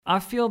I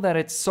feel that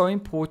it's so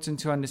important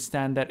to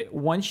understand that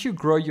once you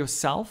grow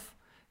yourself,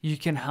 you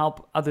can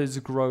help others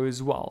grow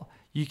as well.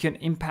 You can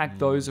impact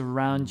those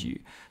around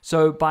you.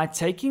 So by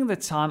taking the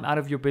time out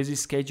of your busy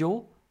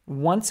schedule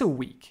once a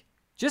week,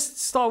 just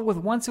start with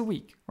once a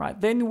week, right?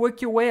 Then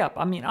work your way up.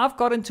 I mean, I've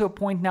gotten to a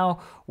point now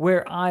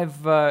where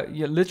I've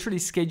literally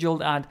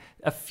scheduled out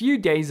a few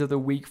days of the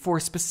week for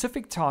a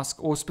specific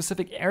task or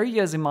specific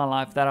areas in my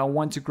life that I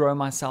want to grow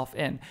myself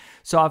in.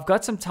 So I've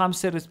got some time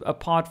set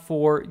apart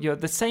for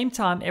the same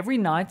time every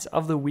night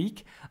of the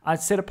week. I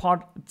set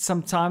apart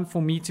some time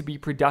for me to be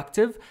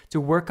productive, to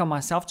work on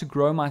myself, to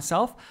grow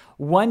myself.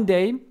 One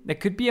day, it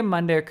could be a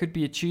Monday, it could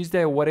be a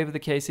Tuesday, or whatever the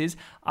case is,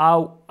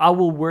 I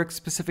will work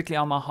specifically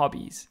on my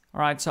hobbies. All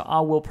right, so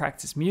I will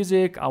practice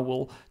music, I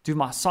will do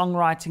my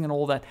songwriting and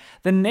all that.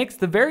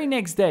 The very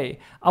next day,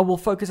 I will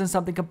focus on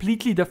something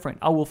completely different.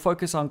 I will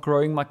focus on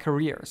growing my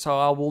career. So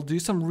I will do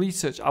some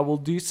research, I will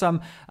do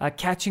some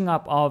catching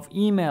up of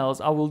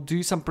emails, I will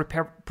do some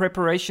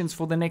preparations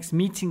for the next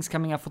meetings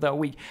coming up for that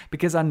week,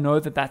 because I know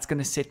that that's going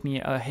to set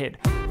me ahead.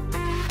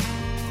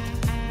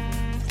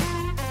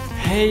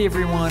 Hey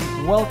everyone,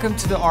 welcome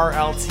to the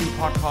RLT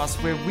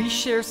podcast, where we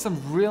share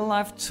some real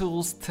life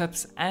tools,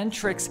 tips, and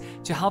tricks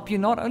to help you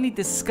not only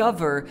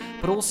discover,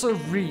 but also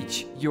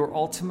reach your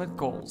ultimate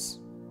goals.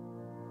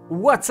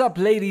 What's up,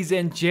 ladies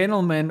and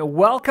gentlemen?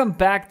 Welcome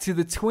back to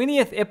the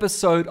 20th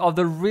episode of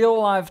the Real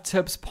Life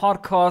Tips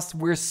podcast.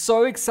 We're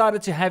so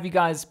excited to have you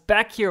guys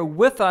back here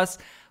with us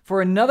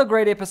for another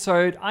great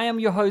episode. I am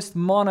your host,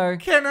 Mono.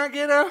 Can I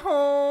get a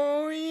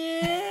oh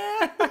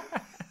yeah?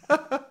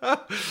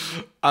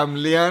 I'm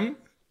Leon.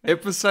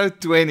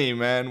 Episode 20,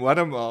 man. What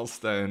a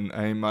milestone.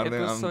 Hey, man,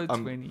 Episode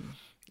 20.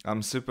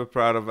 I'm super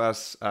proud of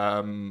us.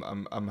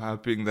 I'm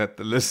hoping that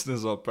the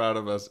listeners are proud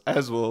of us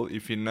as well.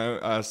 If you know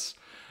us,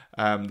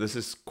 this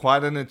is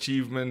quite an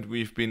achievement.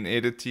 We've been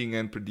editing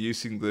and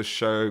producing this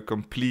show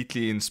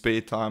completely in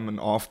spare time and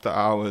after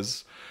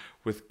hours,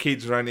 with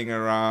kids running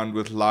around,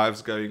 with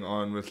lives going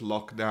on, with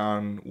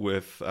lockdown,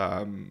 with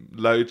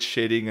load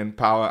shedding and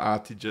power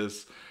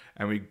outages.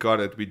 And we got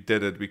it. We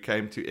did it. We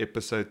came to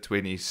episode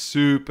 20.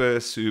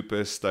 Super,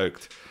 super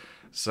stoked.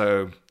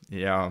 So,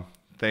 yeah,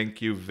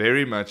 thank you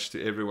very much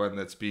to everyone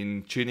that's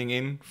been tuning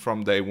in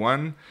from day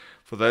one.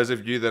 For those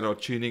of you that are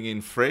tuning in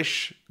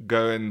fresh,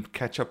 go and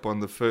catch up on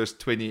the first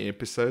 20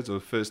 episodes or the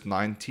first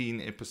 19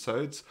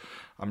 episodes.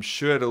 I'm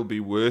sure it'll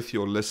be worth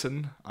your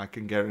listen. I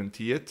can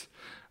guarantee it.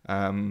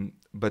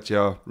 But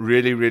yeah,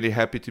 really, really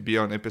happy to be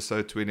on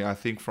episode 20. I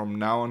think from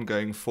now on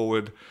going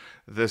forward,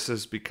 this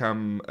has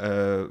become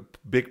a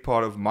big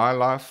part of my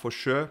life for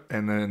sure,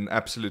 and an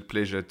absolute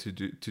pleasure to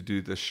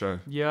do this show.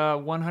 Yeah,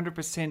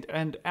 100%,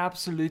 and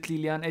absolutely,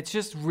 Leon. It's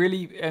just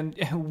really,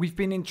 we've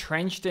been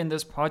entrenched in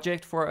this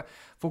project for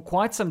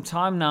quite some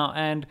time now,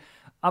 and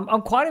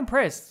I'm quite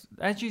impressed,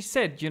 as you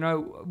said,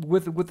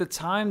 with the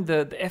time,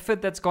 the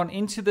effort that's gone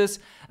into this,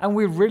 and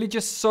we're really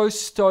just so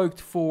stoked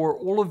for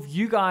all of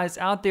you guys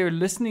out there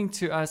listening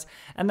to us,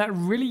 and that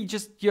really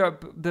just,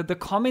 the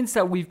comments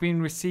that we've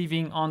been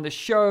receiving on the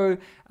show,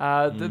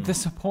 the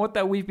support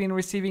that we've been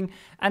receiving,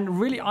 and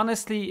really,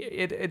 honestly,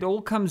 it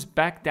all comes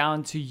back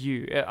down to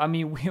you. I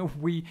mean,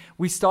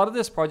 we started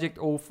this project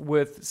off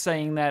with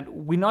saying that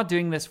we're not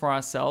doing this for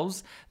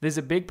ourselves. There's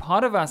a big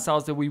part of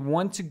ourselves that we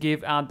want to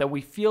give out, that we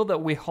feel that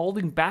we're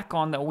holding back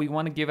on, that we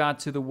want to give out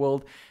to the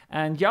world.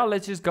 And yeah,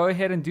 let's just go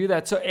ahead and do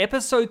that. So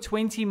episode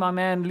 20, my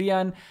man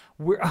Leon,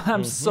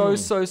 I'm so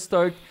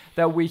stoked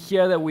that we're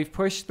here, that we've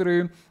pushed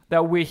through,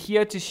 that we're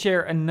here to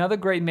share another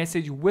great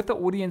message with the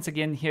audience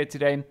again here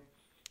today.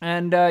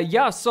 And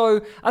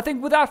so I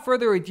think without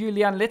further ado,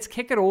 Leon, let's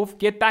kick it off,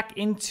 get back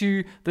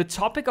into the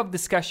topic of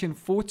discussion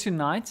for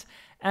tonight.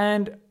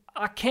 And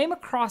I came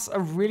across a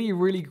really,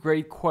 really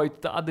great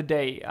quote the other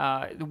day.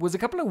 It was a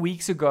couple of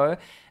weeks ago,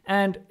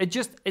 and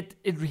it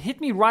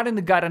hit me right in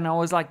the gut. And I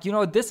was like,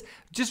 this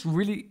just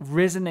really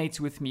resonates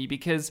with me,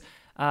 because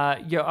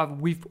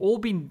we've all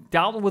been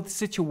dealt with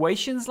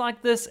situations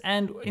like this,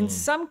 and in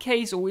some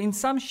case or in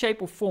some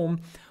shape or form,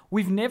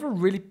 we've never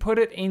really put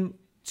it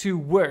into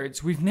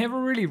words. We've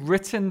never really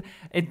written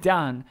it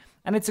down.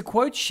 And it's a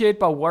quote shared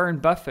by Warren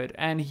Buffett,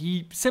 and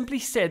he simply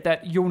said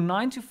that your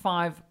 9 to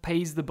 5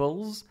 pays the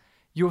bills,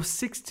 your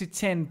 6 to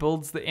 10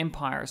 builds the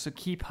empire, so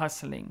keep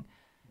hustling.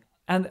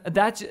 And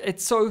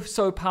it's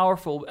so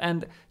powerful.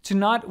 And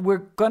tonight we're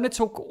going to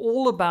talk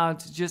all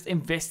about just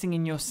investing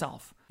in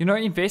yourself.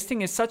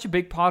 Investing is such a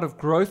big part of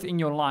growth in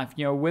your life,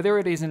 whether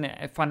it is in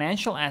a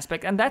financial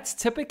aspect. And that's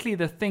typically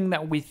the thing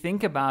that we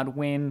think about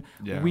when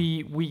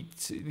we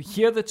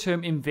hear the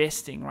term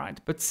investing, right?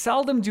 But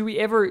seldom do we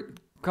ever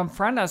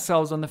confront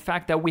ourselves on the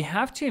fact that we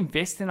have to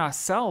invest in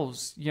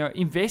ourselves,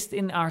 invest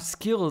in our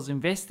skills,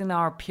 invest in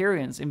our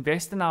appearance,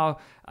 invest in our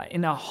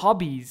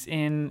hobbies,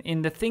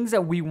 in the things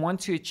that we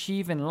want to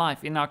achieve in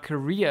life, in our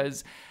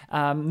careers,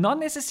 not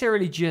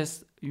necessarily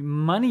just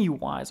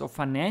money-wise or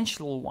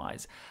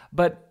financial-wise,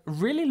 but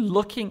really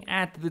looking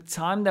at the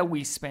time that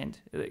we spend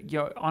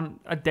on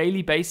a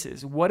daily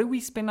basis. What do we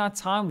spend our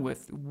time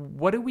with?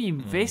 What do we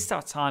invest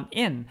our time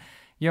in?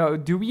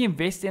 Do we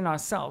invest in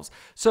ourselves?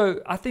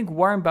 So I think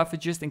Warren Buffett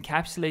just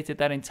encapsulated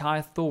that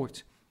entire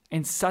thought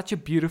in such a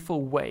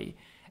beautiful way.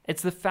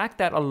 It's the fact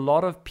that a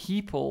lot of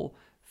people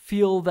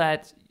feel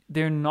that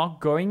they're not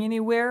going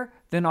anywhere,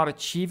 they're not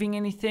achieving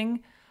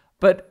anything,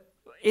 but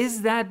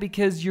is that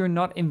because you're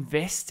not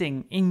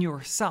investing in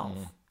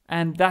yourself?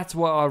 And that's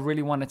what I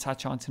really want to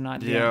touch on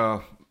tonight.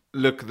 Yeah.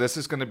 Look, this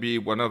is going to be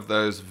one of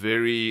those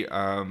very,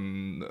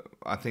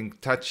 I think,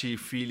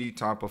 touchy-feely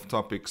type of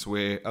topics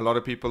where a lot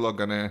of people are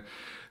going to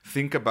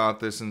think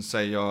about this and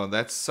say, yeah,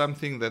 that's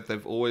something that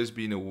they've always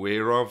been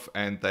aware of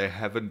and they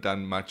haven't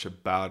done much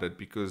about it,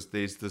 because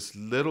there's this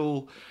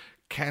little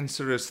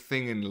cancerous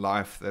thing in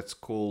life that's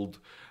called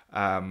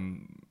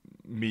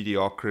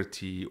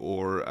mediocrity,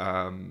 or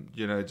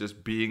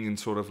just being in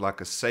sort of like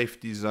a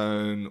safety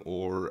zone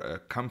or a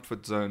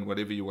comfort zone,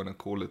 whatever you want to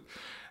call it.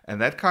 And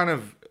that kind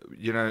of,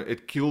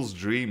 it kills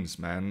dreams,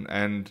 man.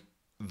 And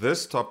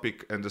this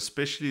topic, and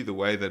especially the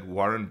way that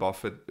Warren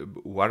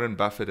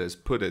Buffett has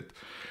put it,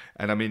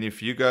 and I mean,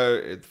 if you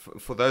go,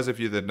 for those of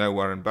you that know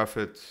Warren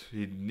Buffett,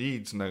 he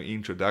needs no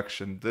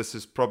introduction. This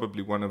is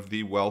probably one of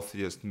the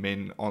wealthiest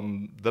men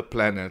on the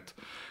planet.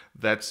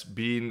 That's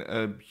been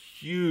a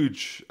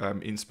huge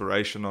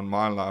inspiration on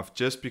my life,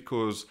 just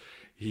because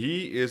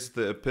he is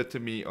the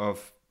epitome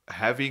of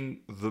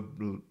having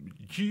the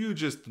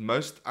hugest,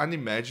 most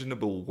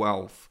unimaginable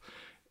wealth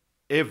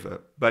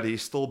ever, but he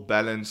still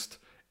balanced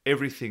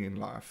everything in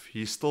life.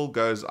 He still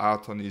goes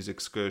out on his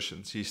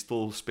excursions. He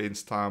still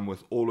spends time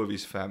with all of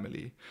his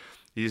family.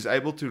 He's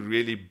able to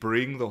really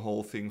bring the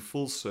whole thing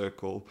full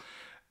circle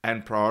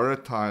and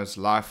prioritize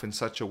life in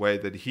such a way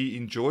that he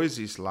enjoys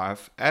his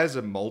life as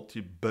a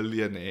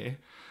multi-billionaire,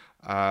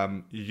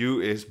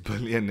 US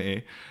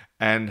billionaire,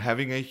 and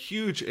having a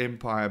huge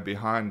empire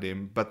behind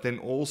him, but then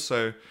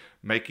also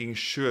making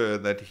sure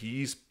that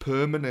he's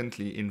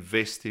permanently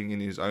investing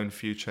in his own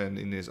future and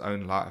in his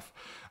own life.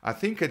 I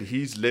think at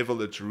his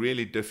level, it's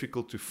really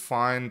difficult to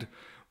find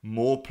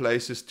more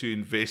places to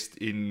invest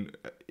in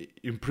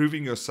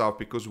improving yourself,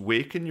 because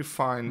where can you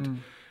find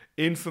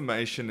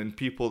information and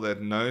people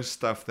that know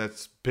stuff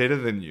that's better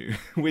than you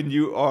when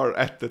you are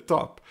at the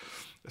top?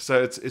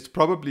 So it's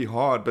probably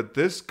hard, but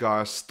this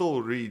guy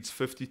still reads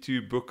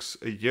 52 books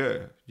a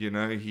year.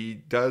 He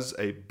does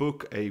a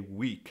book a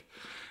week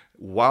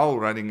while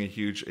running a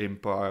huge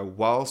empire,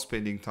 while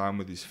spending time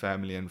with his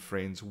family and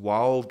friends,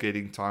 while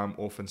getting time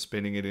off and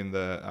spending it in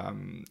the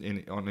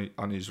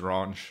on his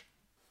ranch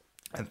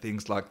and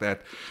things like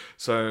that.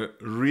 So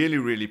really,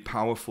 really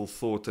powerful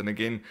thought. And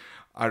again,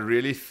 I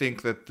really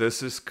think that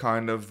this is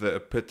kind of the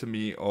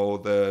epitome, or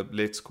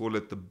let's call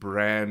it the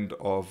brand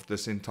of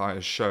this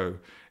entire show,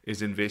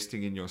 is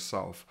investing in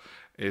yourself,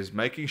 is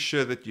making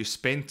sure that you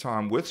spend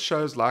time with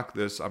shows like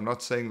this. I'm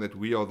not saying that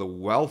we are the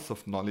wealth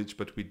of knowledge,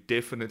 but we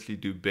definitely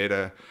do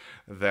better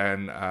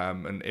than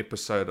an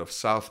episode of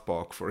South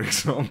Park, for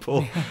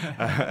example,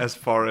 as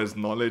far as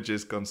knowledge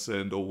is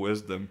concerned, or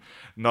wisdom.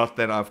 Not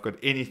that I've got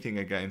anything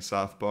against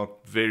South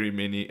Park. Very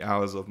many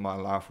hours of my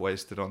life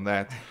wasted on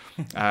that,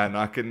 and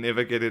I can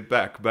never get it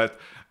back. But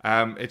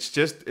it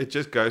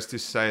just goes to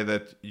say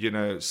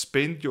that,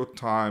 spend your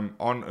time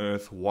on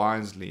earth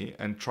wisely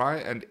and try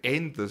and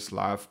end this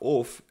life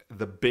off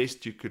the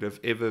best you could have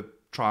ever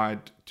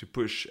tried to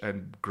push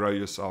and grow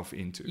yourself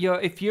into. Yeah,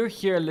 if you're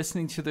here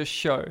listening to this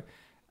show,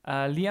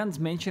 Leon's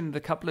mentioned it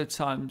a couple of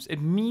times, it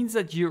means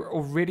that you're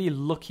already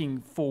looking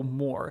for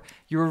more.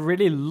 You're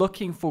already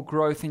looking for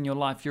growth in your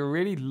life. You're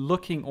already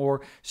looking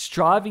or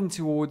striving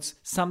towards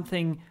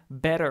something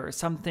better,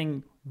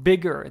 something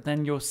bigger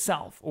than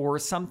yourself, or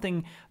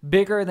something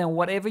bigger than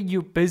whatever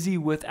you're busy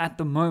with at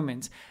the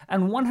moment.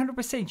 And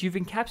 100%, you've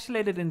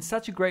encapsulated in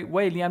such a great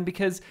way, Leon,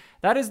 because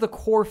that is the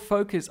core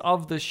focus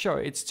of the show.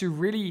 It's to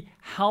really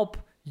help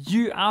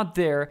you out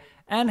there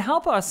and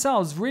help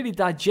ourselves really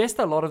digest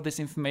a lot of this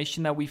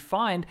information that we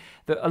find,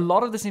 a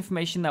lot of this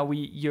information that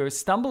we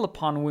stumble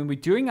upon when we're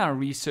doing our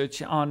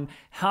research on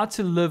how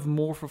to live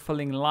more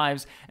fulfilling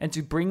lives, and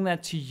to bring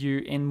that to you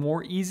in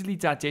more easily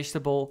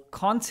digestible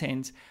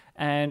content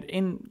and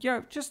in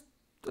just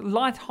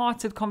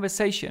light-hearted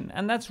conversation.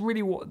 And that's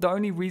really the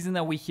only reason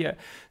that we're here.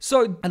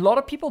 So a lot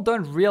of people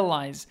don't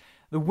realize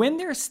that when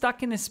they're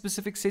stuck in a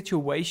specific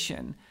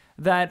situation,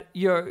 that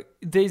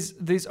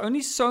there's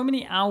only so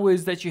many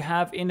hours that you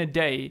have in a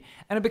day,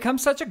 and it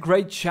becomes such a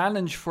great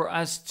challenge for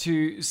us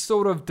to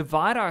sort of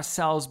divide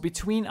ourselves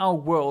between our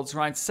worlds,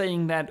 right?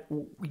 Saying that,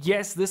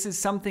 yes, this is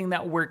something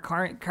that we're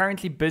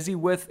currently busy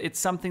with. It's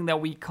something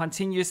that we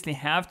continuously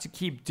have to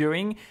keep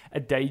doing,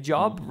 a day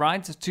job,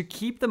 right? To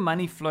keep the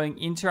money flowing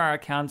into our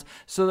accounts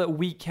so that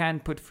we can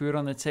put food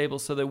on the table,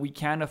 so that we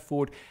can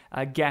afford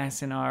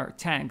gas in our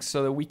tanks,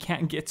 so that we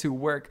can get to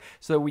work,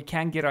 so that we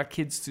can get our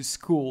kids to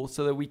school,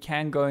 so that we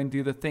can go and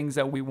do the things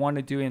that we want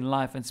to do in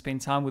life and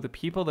spend time with the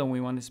people that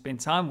we want to spend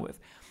time with.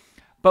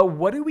 But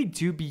what do we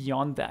do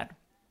beyond that?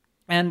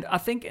 And I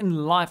think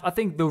in life,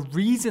 the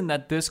reason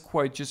that this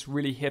quote just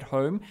really hit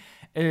home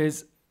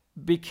is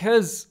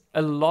because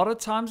a lot of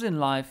times in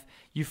life,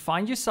 you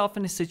find yourself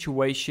in a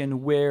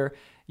situation where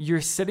you're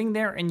sitting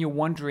there and you're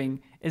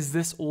wondering, is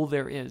this all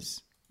there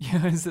is?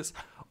 Is this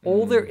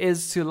all there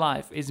is to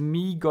life? Is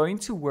me going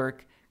to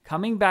work,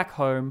 coming back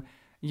home,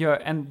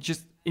 and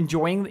just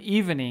enjoying the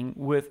evening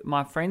with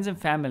my friends and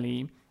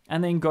family,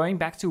 and then going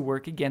back to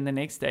work again the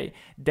next day,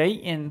 day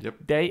in,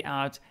 day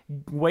out,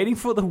 waiting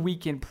for the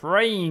weekend,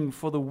 praying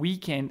for the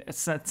weekend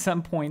at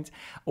some point,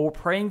 or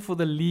praying for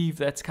the leave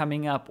that's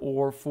coming up,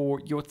 or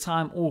for your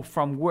time off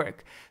from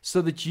work,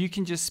 so that you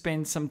can just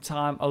spend some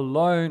time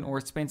alone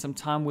or spend some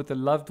time with the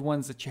loved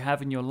ones that you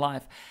have in your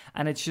life.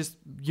 And it's just,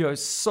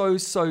 so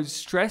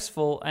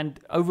stressful and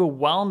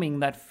overwhelming,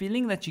 that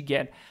feeling that you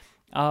get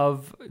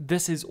of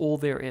this is all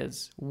there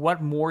is.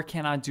 What more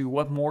can I do?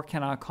 What more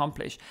can I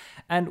accomplish?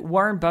 And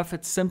Warren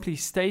Buffett simply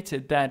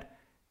stated that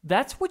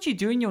that's what you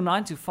do in your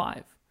 9 to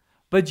 5,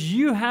 but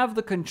you have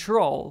the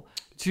control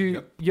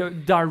to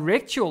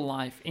direct your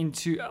life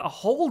into a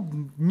whole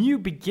new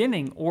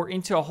beginning or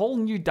into a whole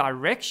new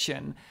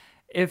direction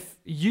if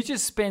you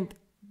just spent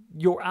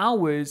your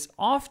hours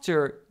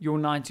after your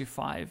 9 to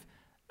 5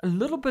 a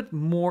little bit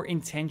more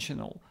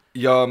intentional.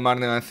 Yeah,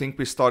 Martin, I think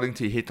we're starting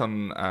to hit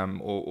on,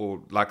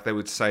 or like they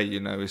would say,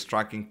 we're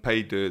striking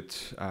pay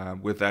dirt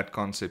with that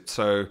concept.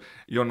 So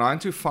your 9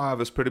 to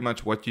 5 is pretty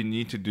much what you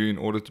need to do in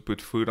order to put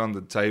food on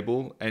the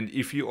table. And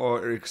if you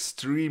are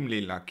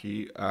extremely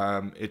lucky,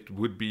 it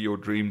would be your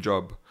dream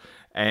job.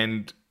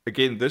 And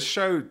again, this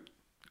show,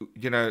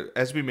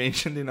 as we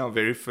mentioned in our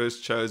very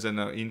first shows and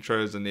our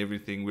intros and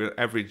everything, we're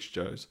average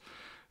Joes.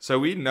 So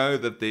we know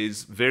that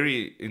there's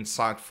very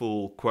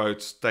insightful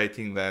quotes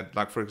stating that,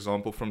 like, for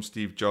example, from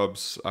Steve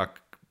Jobs,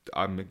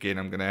 I'm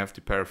going to have to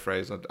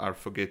paraphrase, I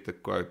forget the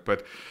quote,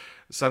 but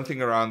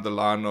something around the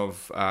line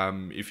of,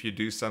 if you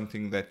do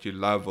something that you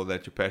love or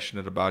that you're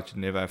passionate about,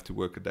 you never have to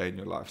work a day in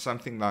your life.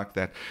 Something like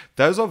that.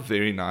 Those are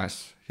very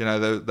nice.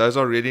 Those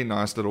are really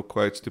nice little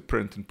quotes to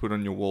print and put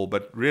on your wall.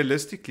 But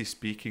realistically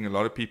speaking, a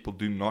lot of people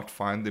do not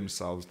find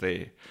themselves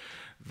there.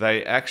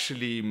 They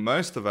actually,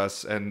 most of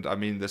us, and I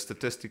mean the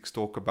statistics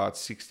talk about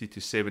 60 to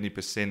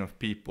 70% of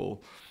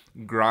people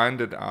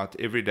grind it out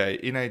every day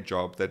in a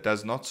job that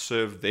does not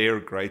serve their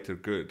greater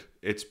good.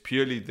 It's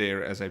purely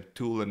there as a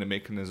tool and a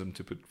mechanism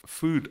to put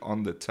food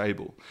on the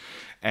table.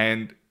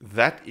 And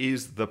that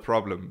is the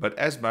problem. But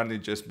as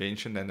Marnie just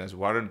mentioned, and as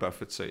Warren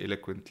Buffett so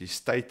eloquently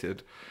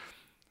stated,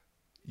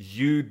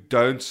 you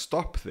don't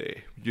stop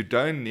there. You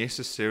don't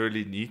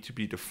necessarily need to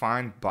be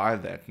defined by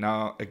that.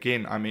 Now,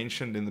 again, I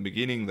mentioned in the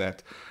beginning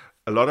that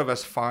a lot of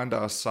us find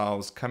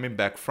ourselves coming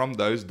back from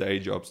those day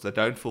jobs that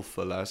don't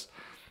fulfill us.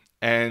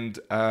 And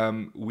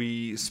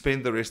we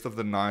spend the rest of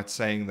the night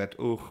saying that,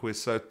 oh, we're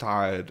so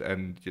tired.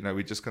 And,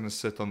 we're just going to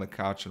sit on the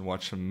couch and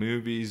watch some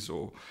movies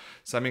or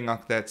something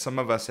like that. Some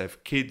of us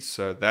have kids,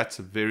 so that's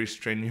a very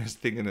strenuous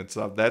thing in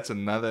itself. That's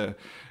another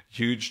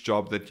huge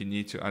job that you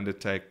need to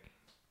undertake.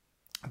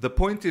 The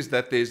point is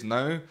that there's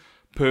no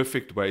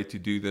perfect way to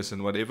do this,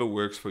 and whatever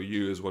works for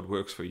you is what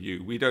works for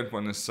you. We don't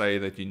want to say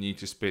that you need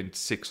to spend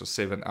 6 or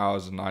 7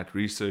 hours a night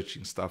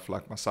researching stuff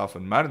like myself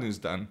and Marnu's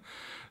done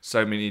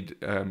so many,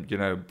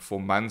 for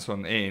months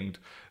on end.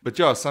 But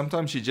yeah,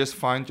 sometimes you just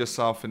find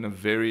yourself in a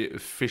very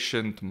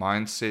efficient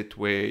mindset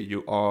where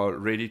you are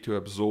ready to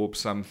absorb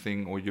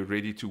something or you're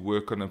ready to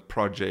work on a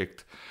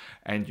project.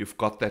 And you've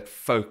got that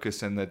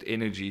focus and that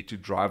energy to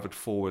drive it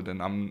forward.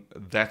 And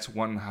that's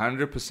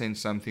 100%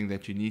 something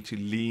that you need to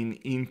lean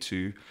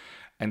into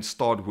and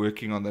start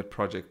working on that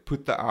project.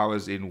 Put the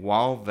hours in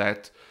while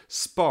that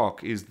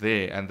spark is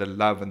there and the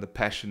love and the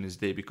passion is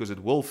there, because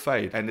it will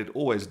fade, and it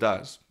always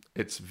does.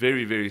 It's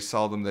very, very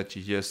seldom that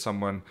you hear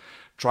someone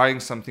trying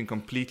something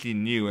completely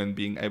new and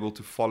being able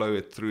to follow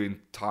it through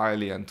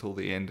entirely until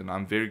the end. And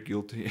I'm very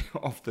guilty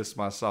of this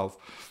myself.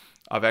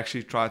 I've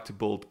actually tried to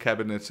build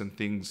cabinets and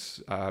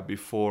things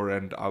before,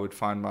 and I would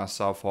find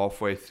myself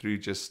halfway through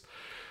just,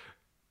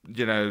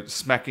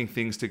 smacking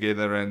things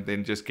together and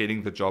then just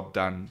getting the job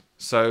done.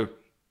 So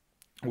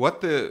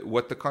what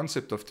the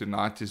concept of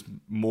tonight is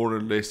more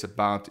or less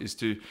about is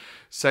to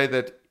say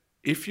that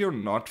if you're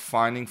not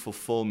finding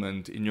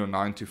fulfillment in your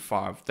 9 to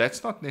 5,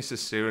 that's not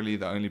necessarily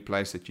the only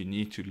place that you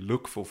need to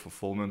look for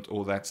fulfillment,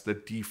 or that's the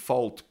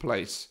default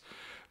place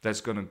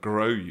that's going to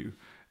grow you.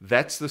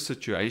 That's the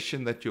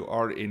situation that you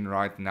are in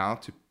right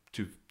now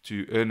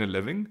to earn a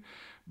living,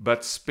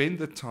 but spend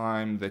the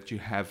time that you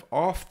have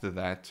after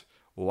that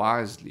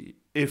wisely,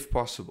 if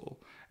possible.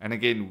 And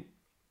again,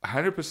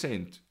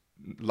 100%,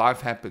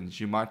 life happens.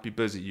 You might be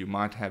busy, you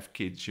might have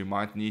kids, you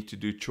might need to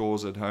do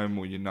chores at home,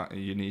 or you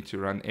need to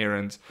run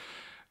errands.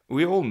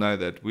 We all know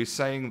that. We're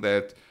saying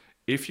that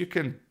if you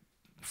can,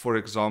 for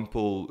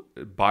example,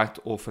 bite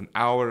off an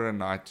hour a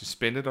night to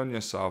spend it on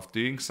yourself,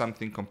 doing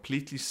something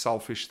completely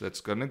selfish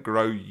that's going to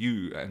grow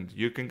you, and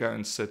you can go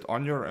and sit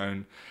on your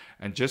own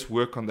and just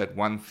work on that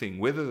one thing,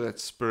 whether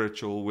that's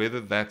spiritual, whether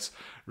that's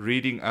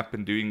reading up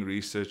and doing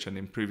research and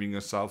improving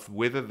yourself,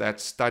 whether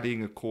that's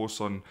studying a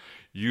course on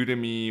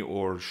Udemy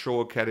or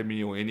Shaw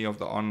Academy or any of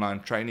the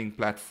online training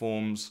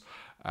platforms,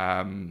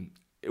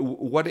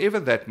 whatever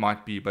that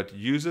might be, but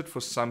use it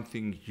for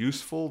something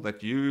useful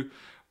that you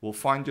will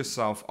find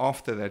yourself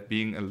after that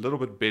being a little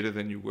bit better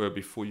than you were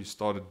before you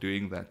started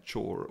doing that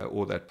chore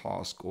or that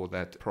task or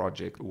that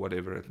project or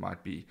whatever it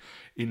might be.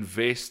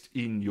 Invest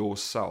in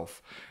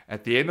yourself.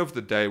 At the end of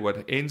the day,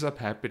 what ends up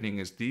happening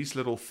is these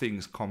little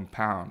things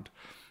compound.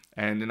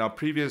 And in our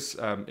previous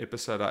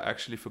episode, I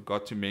actually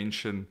forgot to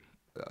mention,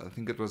 I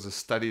think it was a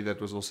study that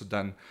was also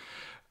done,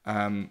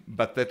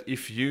 but that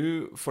if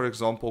you, for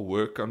example,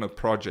 work on a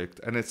project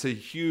and it's a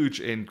huge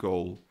end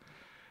goal,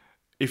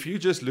 if you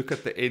just look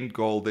at the end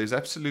goal, there's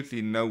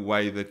absolutely no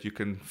way that you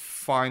can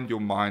find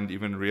your mind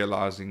even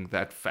realizing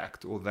that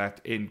fact or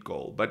that end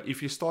goal. But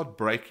if you start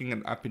breaking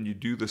it up and you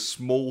do the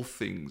small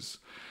things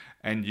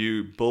and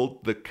you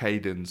build the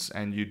cadence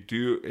and you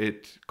do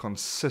it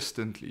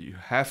consistently, you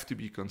have to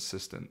be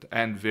consistent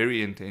and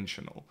very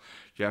intentional.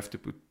 You have to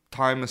put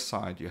time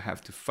aside. You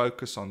have to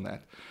focus on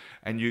that.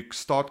 And you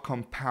start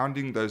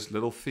compounding those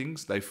little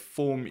things. They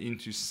form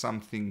into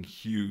something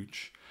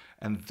huge.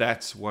 And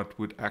that's what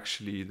would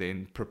actually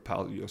then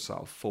propel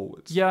yourself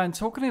forwards. Yeah, and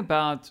talking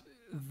about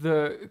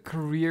the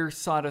career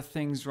side of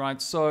things,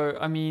 right? So,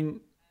 I mean,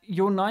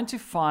 your 9 to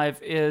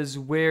 5 is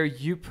where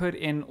you put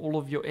in all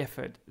of your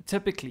effort.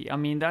 Typically, I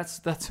mean,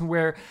 that's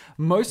where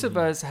most of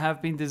us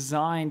have been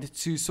designed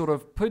to sort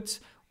of put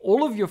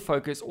all of your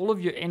focus, all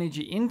of your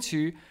energy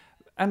into.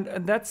 And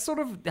that's sort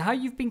of how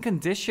you've been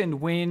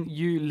conditioned when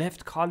you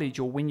left college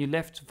or when you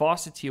left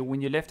varsity or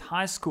when you left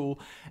high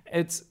school.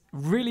 It's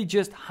really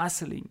just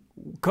hustling,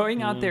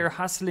 going out there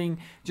hustling,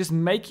 just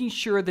making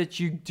sure that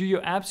you do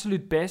your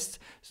absolute best,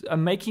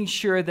 making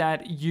sure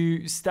that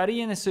you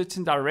study in a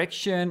certain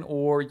direction,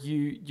 or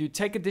you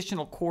take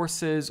additional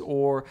courses,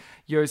 or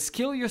you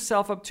skill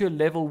yourself up to a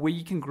level where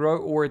you can grow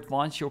or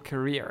advance your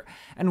career.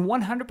 And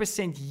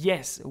 100%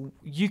 yes,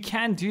 you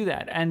can do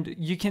that, and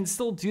you can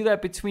still do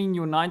that between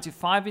your 9 to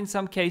 5 in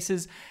some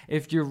cases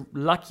if you're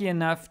lucky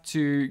enough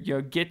to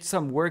get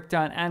some work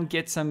done and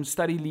get some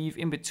study leave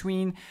in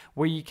between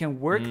where you can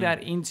work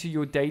that into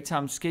your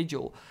daytime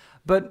schedule.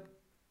 But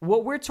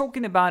what we're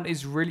talking about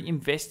is really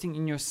investing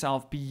in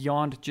yourself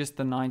beyond just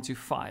the 9 to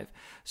 5.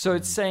 So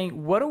it's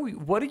saying, what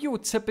are your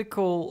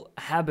typical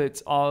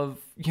habits of,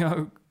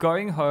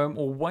 going home,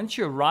 or once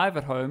you arrive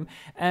at home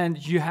and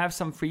you have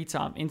some free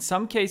time? In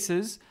some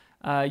cases,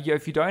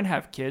 if you don't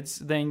have kids,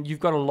 then you've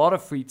got a lot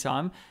of free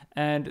time,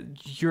 and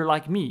you're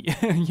like me,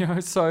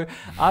 So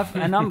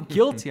I'm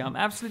guilty. I'm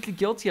absolutely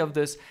guilty of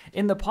this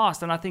in the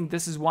past, and I think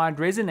this is why it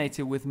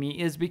resonated with me,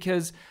 is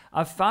because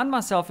I've found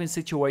myself in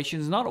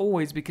situations, not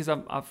always because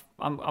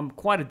I'm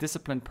quite a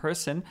disciplined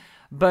person,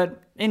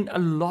 but in a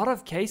lot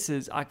of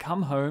cases, I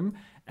come home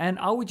and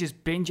I would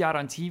just binge out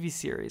on TV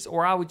series,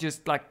 or I would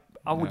just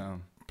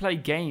play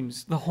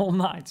games the whole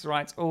night,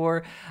 right?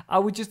 Or I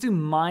would just do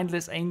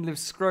mindless,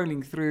 aimless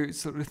scrolling through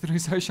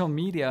social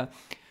media.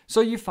 So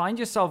you find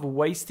yourself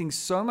wasting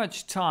so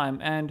much time.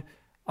 And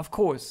of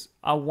course,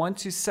 I want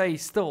to say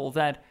still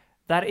that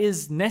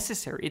is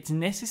necessary. It's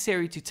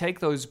necessary to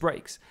take those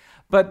breaks.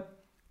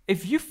 But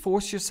if you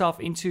force yourself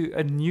into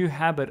a new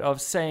habit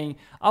of saying,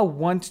 I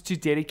want to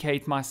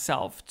dedicate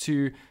myself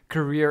to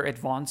career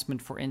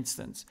advancement, for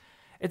instance,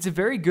 it's a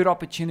very good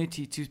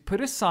opportunity to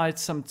put aside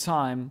some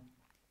time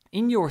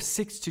in your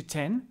 6 to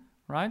 10,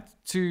 right?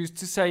 To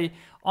say,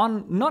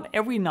 on not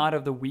every night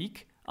of the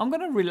week, I'm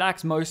going to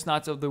relax most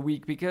nights of the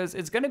week because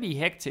it's going to be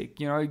hectic,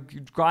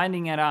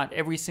 grinding it out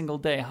every single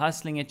day,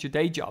 hustling at your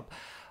day job.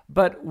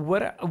 But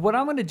what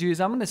I'm going to do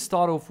is I'm going to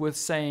start off with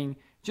saying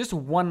just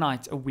one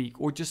night a week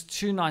or just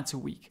 2 nights a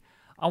week.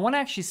 I want to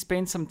actually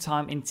spend some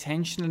time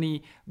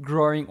intentionally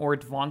growing or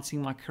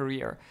advancing my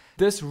career.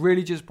 This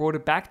really just brought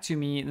it back to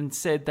me and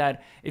said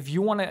that if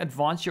you want to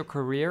advance your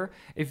career,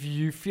 if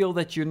you feel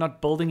that you're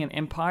not building an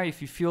empire,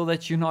 if you feel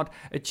that you're not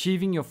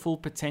achieving your full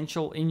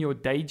potential in your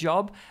day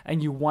job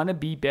and you want to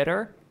be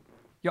better,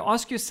 you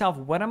ask yourself,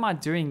 what am I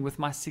doing with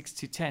my 6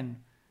 to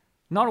 10?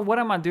 Not what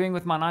am I doing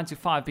with my 9 to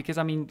 5, because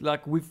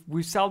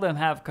we seldom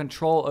have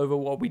control over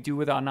what we do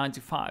with our 9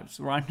 to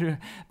 5s, right?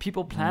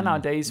 People plan our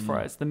days for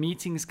us. The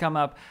meetings come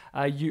up,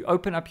 you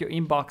open up your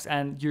inbox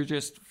and you're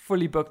just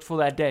fully booked for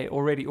that day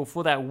already, or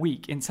for that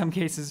week. In some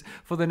cases,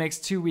 for the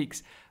next 2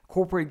 weeks.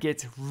 Corporate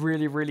gets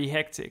really, really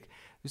hectic.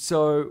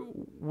 So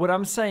what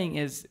I'm saying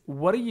is,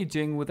 what are you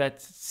doing with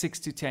that 6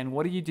 to 10?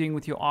 What are you doing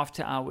with your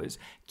after hours?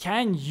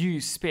 Can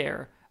you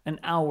spare an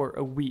hour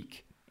a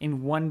week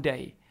in one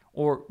day?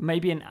 Or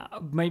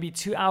maybe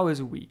 2 hours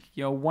a week,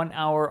 1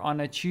 hour on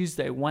a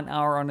Tuesday, 1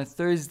 hour on a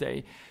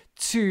Thursday,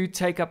 to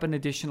take up an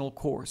additional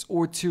course,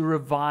 or to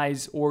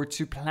revise, or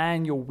to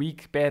plan your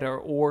week better,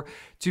 or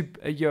to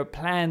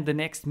plan the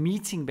next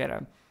meeting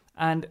better.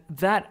 And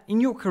that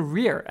in your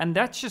career, and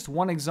that's just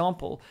one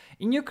example,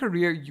 in your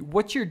career,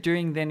 what you're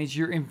doing then is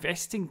you're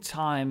investing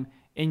time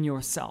in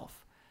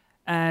yourself.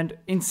 And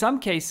in some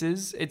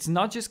cases, it's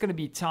not just going to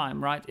be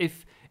time, right?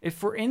 If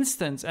for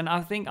instance, and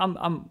I think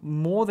I'm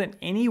more than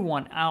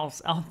anyone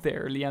else out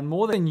there, Leon,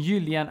 more than you,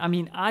 Leon, I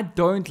mean, I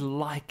don't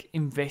like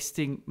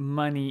investing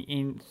money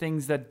in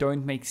things that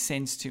don't make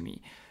sense to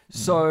me.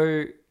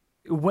 So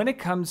when it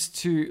comes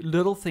to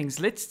little things,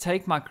 let's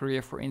take my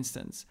career, for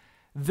instance.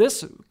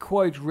 this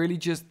quote really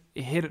just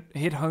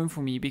hit home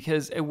for me,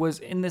 because it was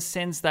in the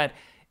sense that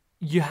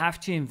you have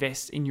to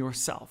invest in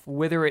yourself,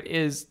 whether it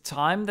is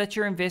time that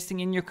you're investing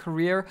in your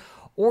career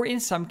or in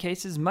some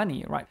cases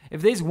money, right?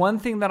 If there's one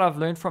thing that I've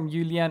learned from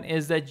you, Leon,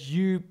 is that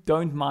you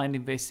don't mind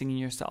investing in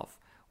yourself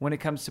when it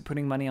comes to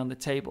putting money on the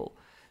table.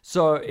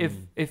 So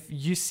if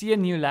you see a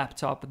new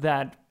laptop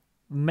that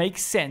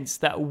makes sense,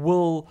 that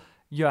will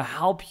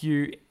help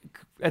you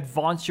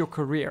advance your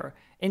career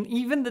in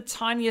even the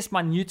tiniest,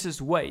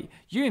 minutest way,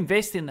 you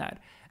invest in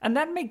that. And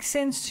that makes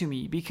sense to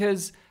me,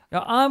 because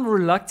I'm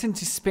reluctant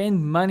to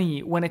spend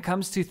money when it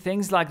comes to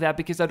things like that,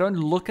 because I don't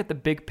look at the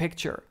big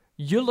picture.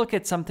 You look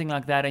at something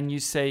like that and you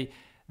say,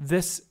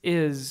 this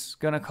is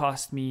going to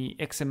cost me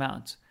X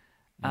amount.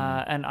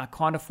 And I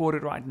can't afford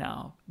it right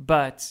now.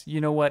 But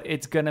you know what?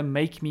 It's going to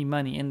make me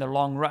money in the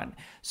long run.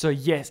 So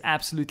yes,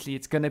 absolutely,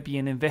 it's going to be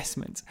an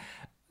investment.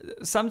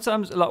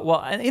 Sometimes,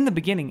 in the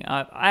beginning,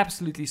 I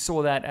absolutely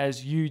saw that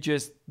as you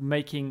just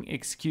making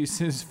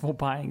excuses for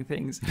buying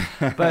things.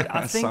 But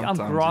I think I'm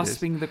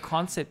grasping the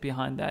concept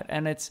behind that.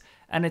 And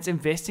it's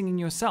investing in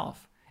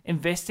yourself,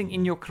 investing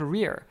in your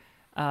career,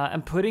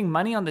 and putting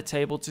money on the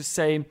table to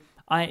say,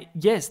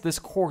 yes, this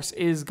course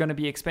is going to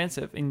be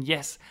expensive. And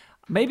yes,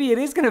 maybe it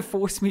is going to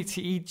force me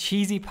to eat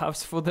cheesy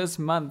puffs for this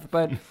month,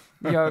 but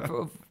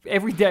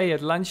every day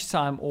at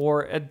lunchtime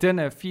or at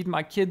dinner, feed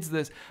my kids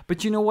this.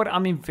 But you know what?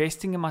 I'm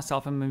investing in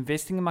myself. I'm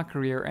investing in my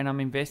career, and I'm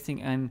investing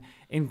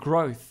in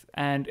growth.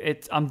 And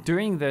I'm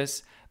doing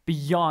this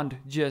beyond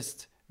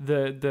just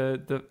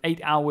the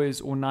 8 hours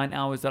or 9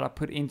 hours that I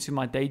put into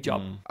my day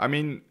job. I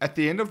mean, at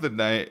the end of the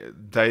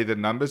day, the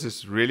numbers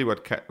is really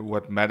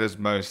what matters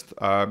most.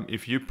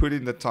 If you put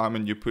in the time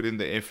and you put in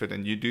the effort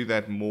and you do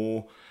that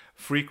more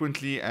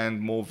frequently and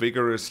more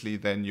vigorously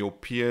than your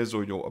peers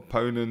or your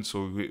opponents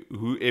or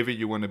whoever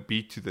you want to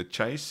beat to the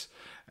chase,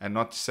 and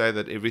not to say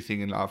that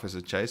everything in life is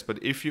a chase, but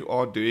if you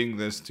are doing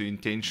this to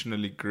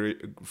intentionally,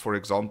 for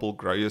example,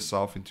 grow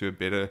yourself into a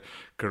better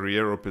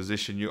career or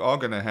position, you are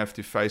going to have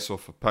to face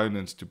off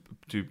opponents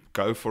to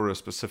go for a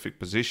specific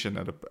position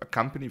at a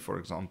company, for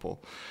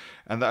example.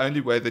 And the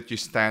only way that you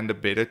stand a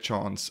better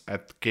chance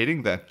at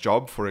getting that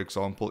job, for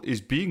example,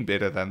 is being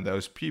better than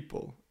those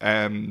people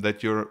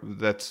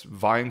that's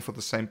vying for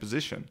the same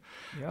position.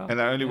 Yeah, and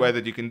the only way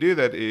that you can do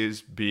that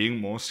is being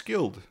more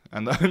skilled.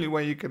 And the only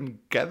way you can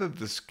gather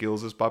the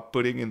skills is by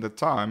putting in the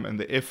time and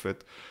the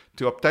effort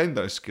to obtain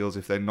those skills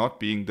if they're not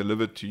being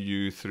delivered to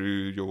you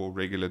through your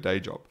regular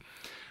day job.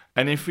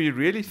 And if we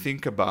really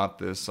think about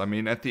this, I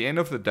mean, at the end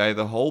of the day,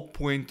 the whole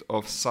point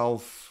of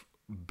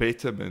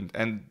self-betterment,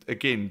 and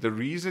again, the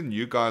reason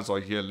you guys are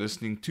here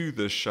listening to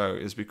this show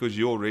is because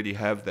you already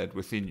have that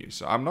within you.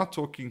 So I'm not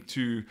talking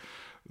to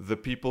the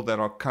people that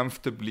are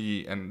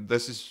comfortably, and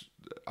this is,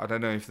 I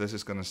don't know if this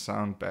is going to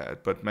sound bad,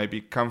 but maybe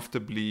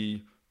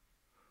comfortably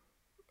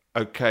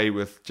okay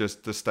with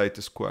just the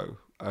status quo.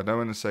 I don't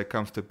want to say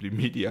comfortably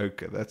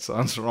mediocre. That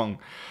sounds wrong.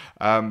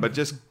 But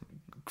just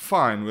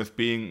fine with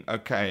being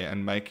okay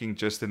and making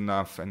just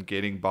enough and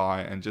getting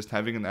by and just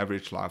having an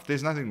average life.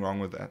 There's nothing wrong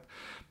with that.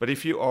 But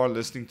if you are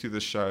listening to the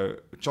show,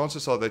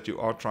 chances are that you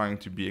are trying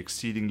to be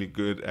exceedingly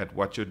good at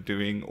what you're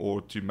doing,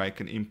 or to make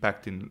an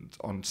impact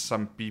on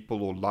some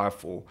people or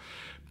life, or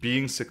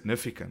being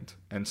significant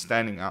and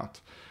standing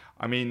out.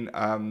 I mean,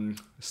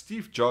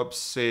 Steve Jobs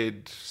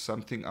said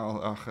something,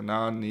 now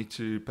I need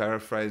to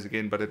paraphrase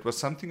again, but it was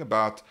something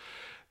about,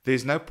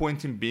 there's no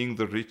point in being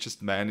the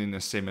richest man in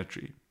a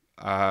cemetery.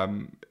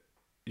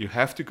 You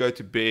have to go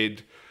to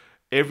bed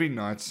every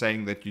night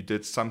saying that you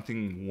did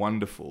something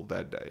wonderful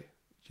that day.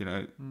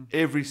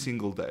 Every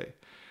single day.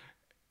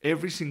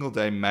 Every single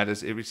day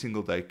matters. Every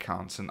single day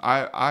counts. And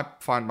I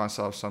find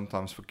myself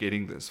sometimes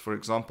forgetting this. For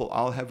example,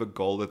 I'll have a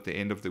goal at the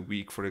end of the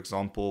week. For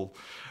example,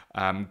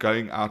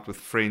 going out with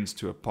friends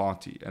to a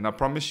party. And I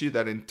promise you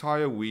that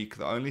entire week,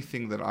 the only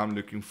thing that I'm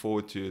looking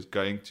forward to is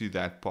going to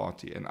that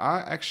party. And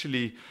I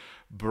actually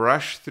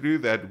brush through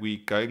that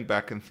week, going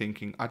back and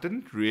thinking, I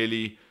didn't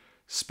really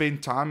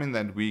spend time in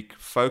that week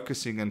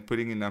focusing and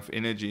putting enough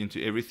energy into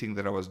everything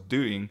that I was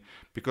doing,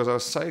 because I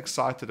was so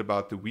excited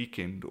about the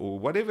weekend or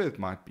whatever it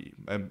might be,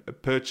 a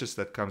purchase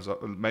that comes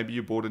up. Maybe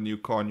you bought a new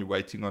car and you're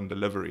waiting on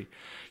delivery.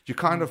 You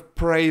kind of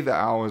pray the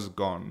hours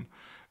gone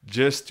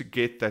just to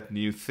get that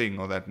new thing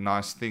or that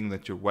nice thing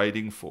that you're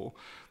waiting for.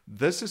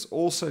 This is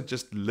also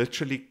just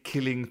literally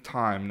killing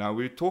time. Now,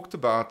 we talked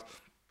about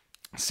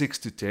 6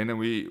 to 10, and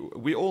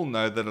we all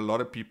know that a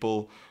lot of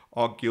people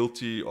are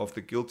guilty of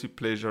the guilty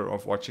pleasure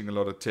of watching a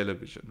lot of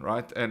television,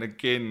 right? And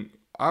again,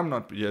 I'm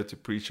not here to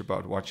preach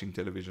about watching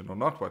television or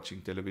not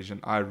watching television.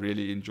 I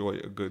really enjoy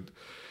a good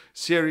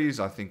series.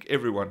 I think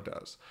everyone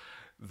does.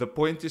 The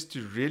point is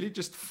to really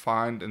just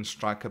find and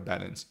strike a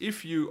balance.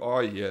 If you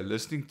are here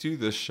listening to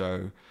this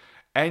show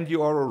and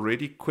you are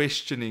already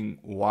questioning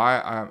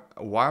why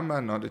am I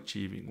not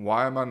achieving?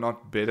 Why am I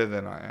not better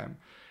than I am?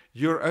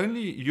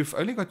 You've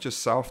only got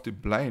yourself to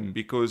blame,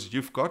 because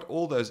you've got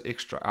all those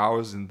extra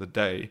hours in the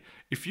day.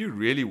 If you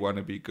really want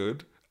to be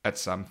good at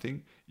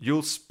something,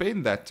 you'll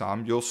spend that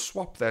time, you'll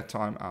swap that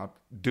time out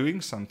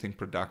doing something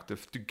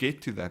productive to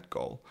get to that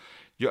goal.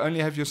 You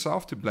only have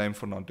yourself to blame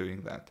for not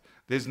doing that.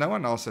 There's no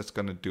one else that's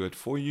going to do it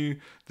for you.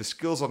 The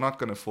skills are not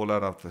going to fall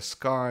out of the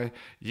sky.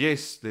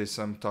 Yes, there's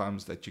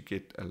sometimes that you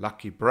get a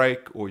lucky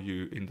break, or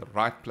you're in the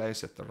right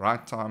place at the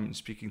right time and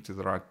speaking to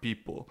the right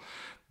people.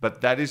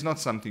 But that is not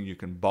something you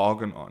can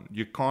bargain on.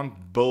 You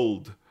can't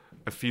build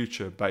a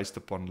future based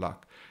upon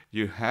luck.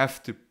 You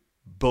have to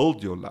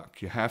build your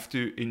luck. You have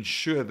to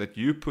ensure that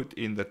you put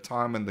in the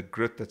time and the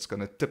grit that's going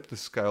to tip the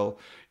scale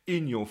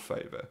in your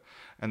favor.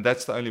 And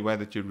that's the only way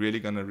that you're really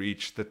going to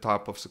reach the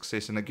type of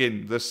success. And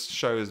again, this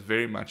show is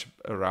very much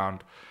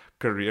around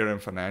career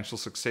and financial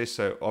success.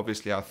 So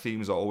obviously our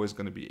themes are always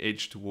going to be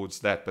edged towards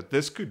that. But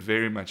this could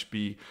very much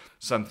be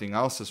something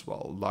else as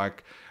well,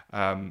 like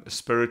a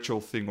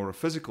spiritual thing or a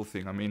physical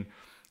thing. I mean,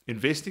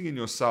 investing in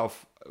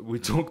yourself, we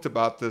talked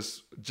about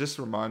this, just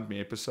remind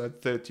me,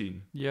 episode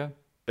 13. Yeah.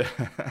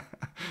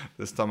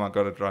 This time I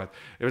got it right.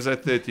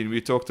 Episode 13,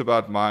 we talked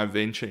about my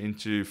venture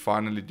into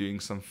finally doing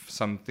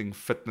something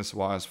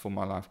fitness-wise for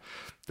my life.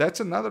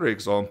 That's another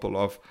example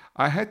of,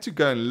 I had to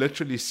go and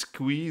literally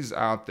squeeze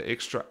out the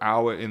extra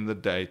hour in the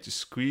day to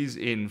squeeze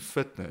in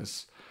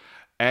fitness.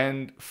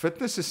 And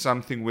fitness is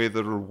something where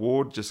the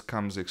reward just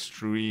comes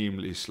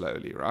extremely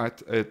slowly,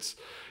 right?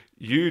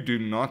 You do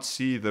not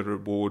see the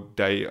reward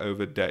day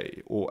over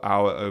day or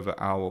hour over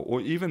hour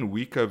or even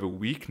week over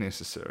week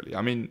necessarily.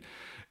 I mean,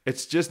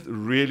 it's just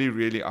really,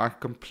 really, I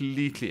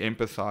completely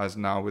empathize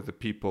now with the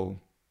people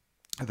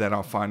that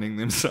are finding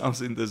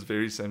themselves in this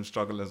very same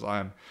struggle as I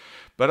am.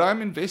 But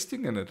I'm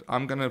investing in it.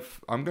 I'm gonna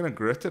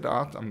grit it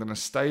out. I'm gonna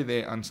stay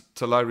there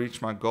until I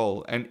reach my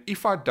goal. And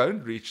if I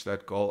don't reach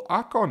that goal,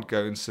 I can't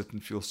go and sit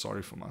and feel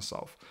sorry for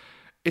myself.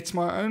 It's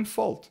my own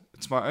fault.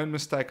 It's my own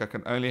mistake. I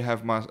can only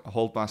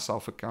hold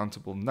myself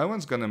accountable. No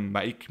one's going to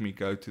make me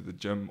go to the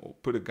gym or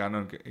put a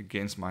gun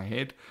against my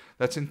head.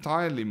 That's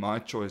entirely my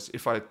choice.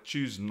 If I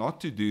choose not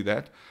to do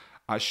that,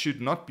 I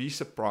should not be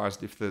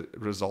surprised if the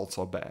results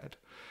are bad.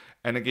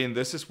 And again,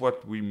 this is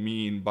what we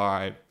mean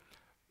by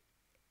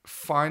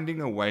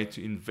finding a way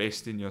to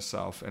invest in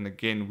yourself. And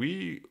again,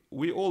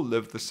 we all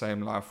live the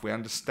same life. We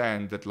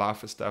understand that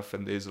life is tough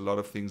and there's a lot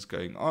of things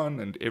going on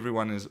and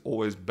everyone is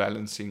always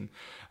balancing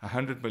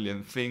 100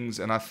 million things.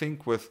 And I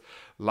think with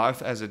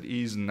life as it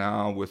is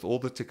now, with all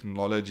the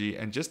technology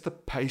and just the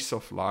pace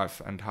of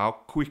life and how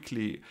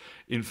quickly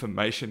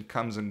information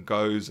comes and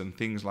goes and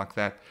things like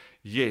that,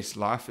 yes,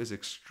 life is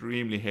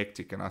extremely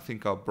hectic. And I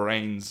think our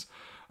brains,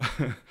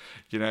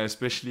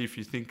 especially if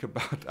you think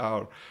about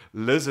our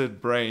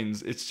lizard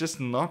brains, it's just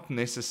not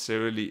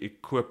necessarily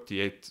equipped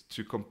yet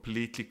to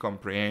completely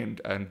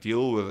comprehend and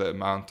deal with the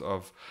amount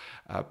of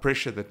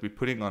pressure that we're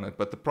putting on it.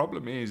 But the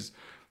problem is,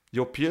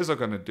 your peers are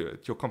going to do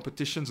it. Your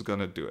competition's going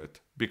to do it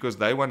because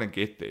they want to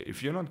get there.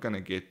 If you're not going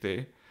to get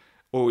there,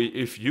 or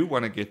if you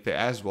want to get there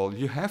as well,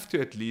 you have to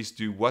at least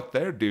do what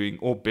they're doing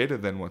or better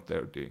than what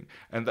they're doing.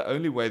 And the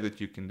only way that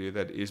you can do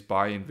that is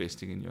by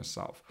investing in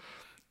yourself.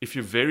 If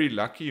you're very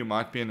lucky, you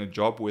might be in a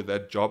job where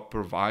that job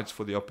provides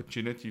for the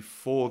opportunity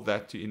for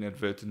that to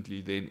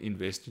inadvertently then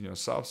invest in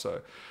yourself.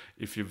 So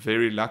if you're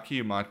very lucky,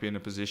 you might be in a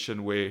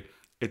position where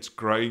it's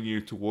growing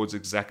you towards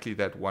exactly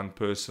that one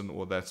person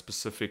or that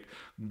specific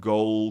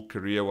goal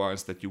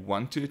career-wise that you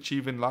want to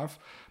achieve in life.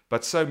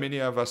 But so many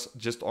of us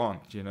just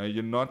aren't.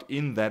 You're not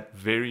in that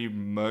very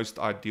most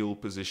ideal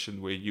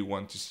position where you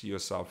want to see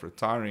yourself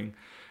retiring.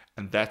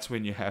 And that's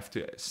when you have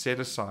to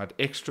set aside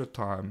extra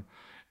time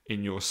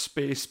in your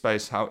spare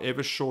space,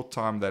 however short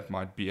time that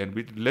might be. And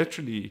we're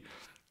literally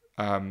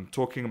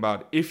talking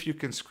about, if you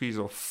can squeeze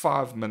off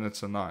 5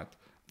 minutes a night,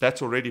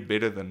 that's already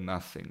better than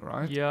nothing,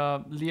 right?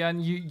 Yeah,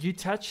 Leon, you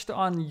touched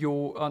on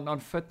your on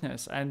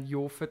fitness and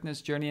your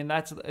fitness journey, and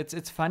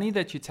it's funny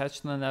that you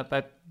touched on that,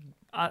 but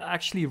I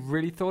actually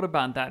really thought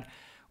about that.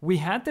 We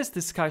had this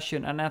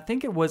discussion, and I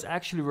think it was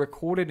actually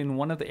recorded in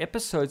one of the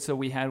episodes that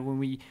we had when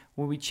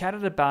we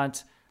chatted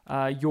about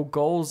your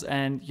goals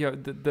and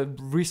the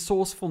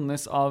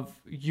resourcefulness of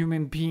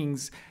human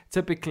beings,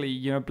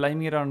 typically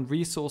blaming it on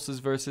resources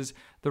versus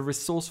the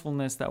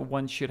resourcefulness that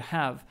one should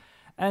have.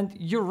 And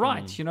you're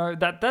right,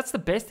 that's the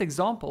best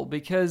example,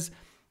 because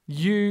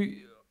you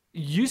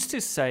used to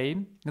say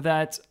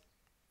that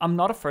I'm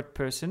not a fit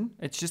person.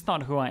 It's just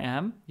not who I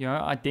am.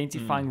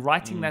 Identifying,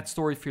 writing that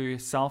story for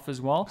yourself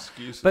as well.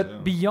 Excuses,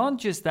 but beyond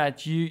just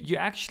that, you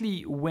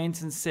actually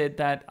went and said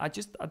that I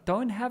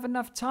don't have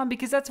enough time,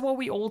 because that's what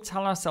we all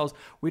tell ourselves.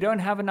 We don't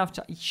have enough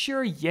time.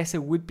 Sure, yes,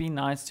 it would be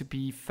nice to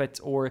be fit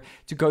or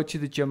to go to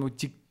the gym or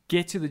to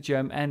get to the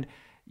gym, and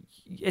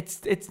it's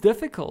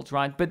difficult,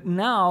 right? But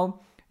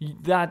now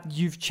that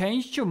you've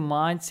changed your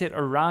mindset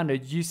around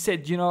it, you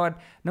said, you know what,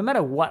 no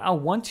matter what, I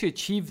want to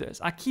achieve this.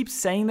 I keep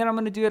saying that I'm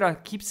going to do it. I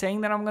keep saying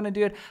that I'm going to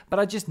do it, but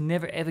I just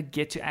never ever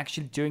get to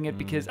actually doing it,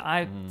 because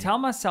I tell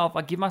myself,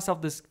 I give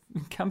myself this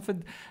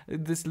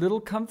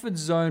little comfort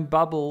zone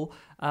bubble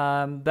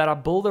that I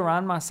build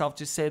around myself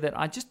to say that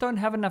I just don't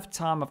have enough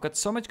time. I've got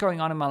so much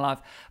going on in my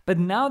life. But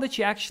now that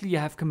you actually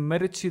have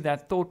committed to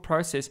that thought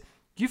process,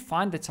 you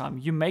find the time,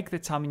 you make the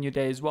time in your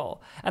day as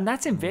well. And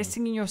that's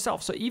investing in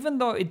yourself. So even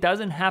though it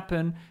doesn't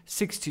happen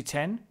 6 to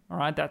 10, all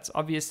right, that's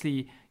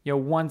obviously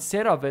one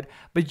set of it,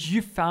 but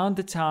you found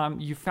the time,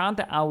 you found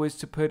the hours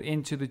to put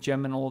into the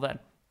gym and all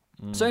that.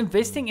 So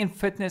investing in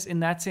fitness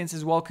in that sense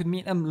as well could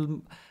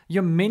mean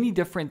many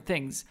different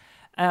things.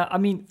 I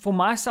mean, for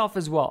myself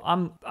as well,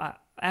 I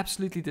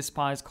absolutely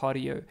despise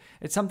cardio.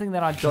 It's something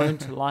that I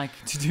don't like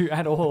to do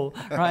at all,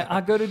 right? I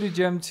go to the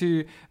gym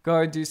to go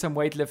and do some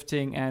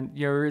weightlifting and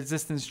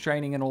resistance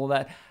training and all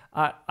that.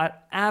 I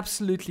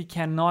absolutely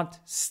cannot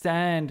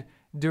stand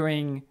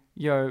doing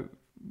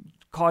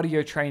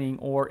cardio training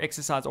or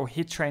exercise or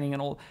HIIT training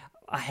and all.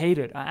 I hate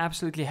it. I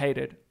absolutely hate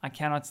it. I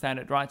cannot stand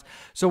it, right?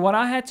 So what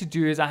I had to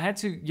do is I had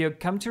to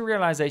come to a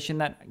realization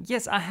that,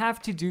 yes, I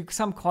have to do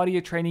some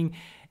cardio training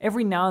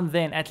every now and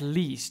then at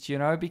least,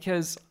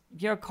 because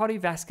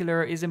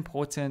cardiovascular is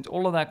important,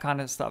 all of that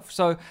kind of stuff.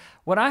 So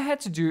what I had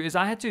to do is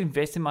I had to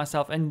invest in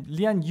myself. And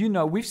Leon,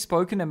 we've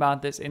spoken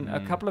about this in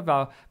a couple of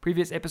our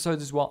previous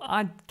episodes as well.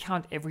 I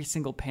count every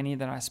single penny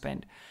that I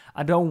spend.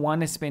 I don't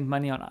want to spend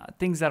money on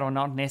things that are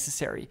not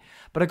necessary.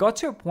 But I got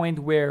to a point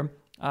where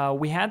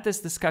we had this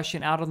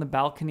discussion out on the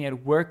balcony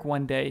at work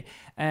one day,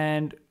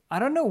 and I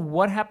don't know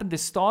what happened. The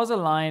stars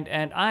aligned,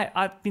 and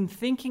I've been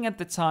thinking at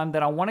the time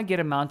that I want to get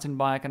a mountain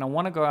bike and I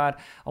want to go out.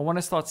 I want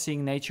to start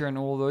seeing nature and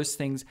all those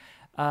things.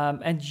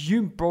 And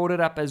you brought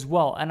it up as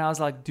well. And I was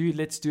like, dude,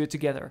 let's do it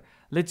together.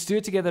 Let's do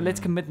it together. Let's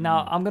commit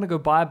now. I'm going to go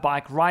buy a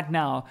bike right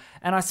now.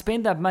 And I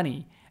spent that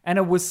money. And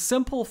it was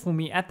simple for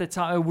me at the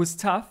time. It was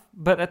tough,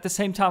 but at the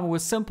same time, it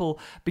was simple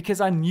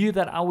because I knew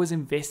that I was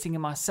investing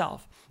in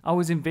myself. I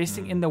was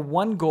investing in the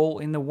one goal,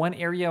 in the one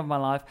area of my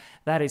life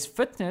that is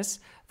fitness,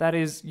 that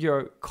is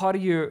your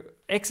cardio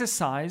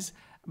exercise,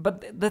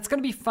 but that's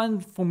going to be fun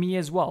for me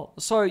as well.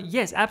 So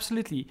yes,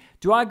 absolutely.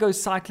 Do I go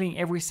cycling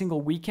every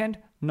single weekend?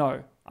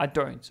 No, I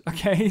don't.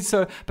 Okay.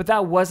 But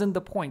that wasn't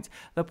the point.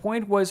 The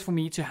point was for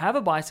me to have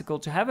a bicycle,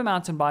 to have a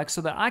mountain bike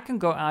so that I can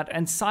go out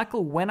and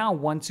cycle when I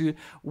want to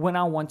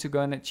go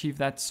and achieve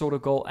that sort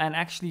of goal and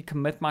actually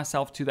commit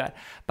myself to that.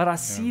 But I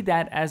see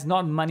that as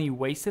not money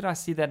wasted. I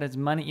see that as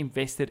money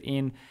invested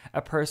in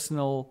a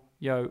personal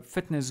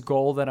fitness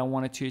goal that I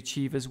wanted to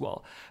achieve as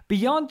well.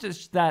 Beyond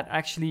just that,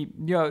 actually,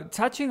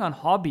 touching on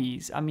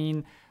hobbies, I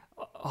mean,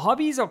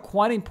 hobbies are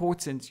quite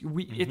important.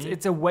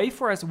 It's a way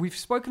for us. We've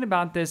spoken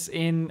about this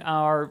in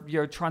our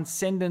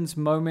transcendence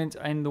moment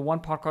in the one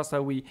podcast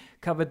that we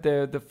covered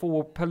the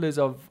 4 pillars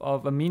of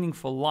a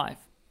meaningful life.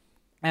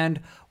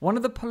 And one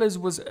of the pillars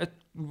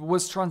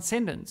was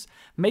transcendence,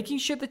 making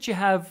sure that you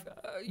have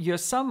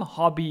some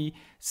hobby,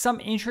 some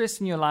interest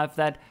in your life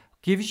that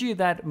gives you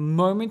that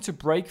moment to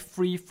break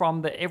free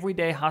from the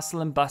everyday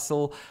hustle and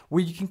bustle,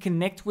 where you can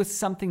connect with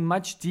something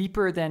much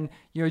deeper than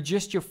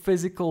just your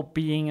physical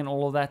being and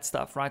all of that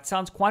stuff, right?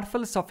 Sounds quite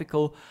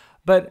philosophical,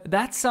 but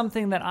that's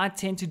something that I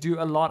tend to do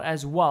a lot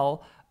as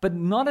well, but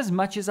not as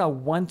much as I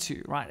want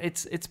to, right?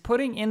 It's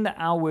putting in the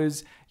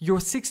hours, your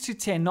 6 to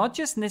 10, not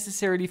just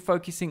necessarily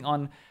focusing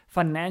on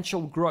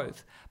financial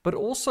growth, but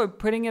also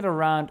putting it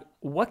around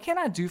what can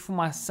I do for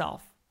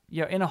myself?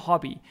 In a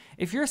hobby.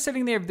 If you're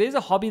sitting there, if there's a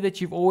hobby that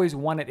you've always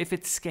wanted, if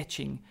it's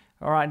sketching,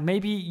 all right,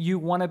 maybe you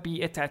want to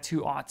be a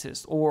tattoo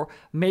artist, or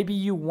maybe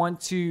you want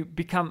to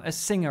become a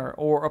singer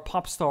or a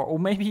pop star, or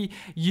maybe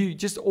you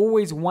just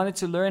always wanted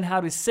to learn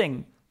how to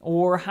sing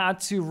or how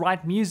to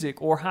write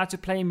music or how to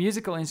play a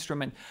musical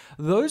instrument.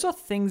 Those are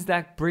things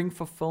that bring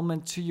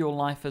fulfillment to your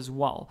life as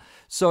well.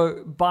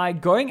 So by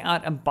going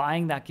out and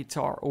buying that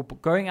guitar, or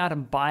going out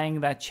and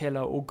buying that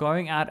cello, or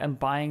going out and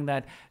buying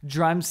that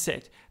drum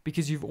set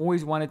because you've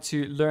always wanted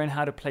to learn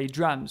how to play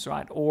drums,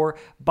 right? Or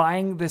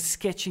buying the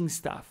sketching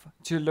stuff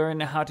to learn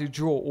how to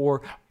draw,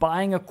 or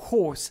buying a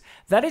course,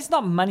 that is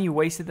not money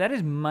wasted. That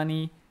is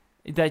money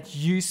that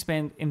you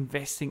spend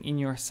investing in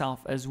yourself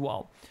as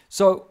well.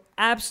 So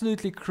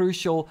absolutely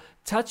crucial,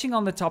 touching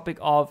on the topic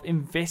of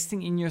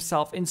investing in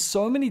yourself in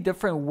so many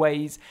different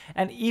ways.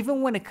 And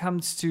even when it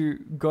comes to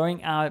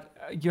going out,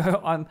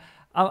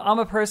 I'm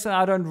a person,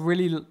 I don't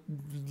really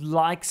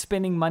like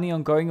spending money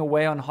on going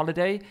away on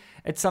holiday.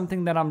 It's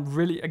something that I'm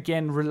really,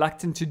 again,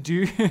 reluctant to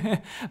do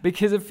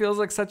because it feels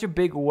like such a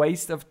big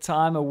waste of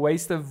time, a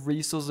waste of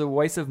resources, a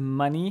waste of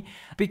money,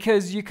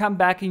 because you come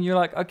back and you're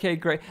like, okay,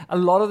 great. A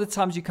lot of the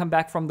times you come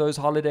back from those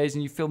holidays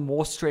and you feel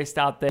more stressed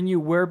out than you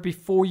were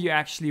before you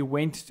actually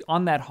went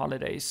on that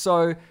holiday.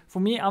 So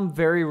for me, I'm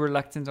very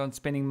reluctant on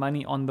spending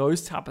money on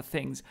those type of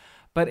things.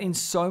 But in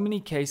so many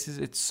cases,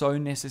 it's so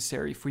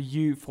necessary for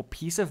you, for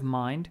peace of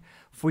mind,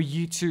 for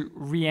you to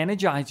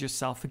re-energize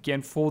yourself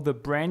again for the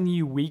brand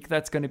new week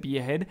that's going to be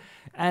ahead.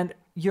 And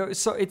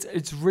so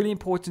it's really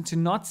important to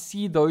not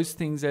see those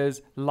things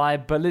as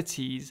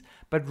liabilities,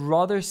 but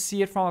rather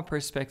see it from a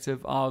perspective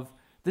of,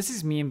 this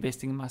is me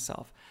investing in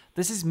myself.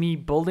 This is me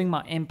building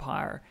my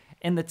empire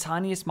in the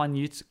tiniest,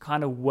 minute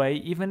kind of way,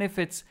 even if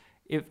it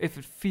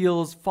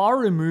feels far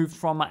removed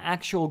from my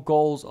actual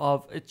goals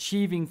of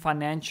achieving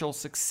financial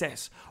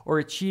success or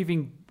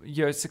achieving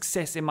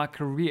success in my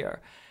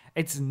career.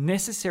 it's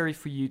necessary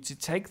for you to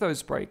take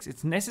those breaks.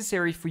 It's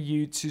necessary for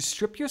you to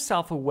strip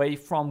yourself away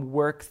from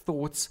work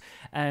thoughts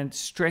and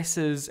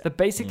stresses that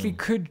basically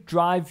could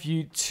drive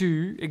you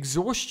to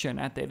exhaustion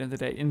at the end of the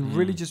day, and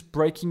really just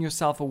breaking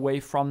yourself away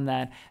from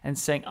that and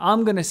saying,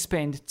 I'm going to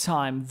spend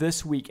time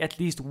this week, at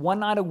least one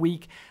night a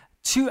week,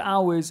 2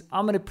 hours,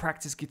 I'm going to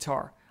practice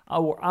guitar.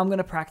 Or I'm going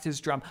to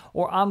practice drum,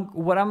 or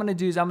what I'm going to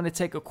do is I'm going to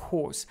take a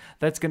course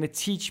that's going to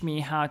teach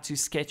me how to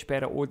sketch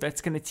better, or that's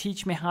going to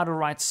teach me how to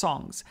write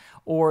songs,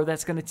 or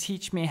that's going to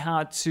teach me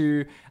how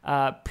to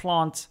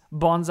plant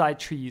bonsai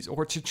trees,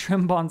 or to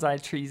trim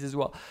bonsai trees as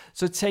well.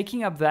 So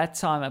taking up that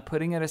time and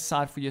putting it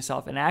aside for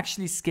yourself and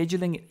actually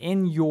scheduling it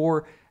in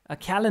your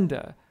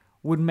calendar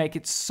would make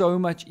it so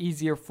much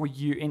easier for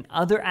you in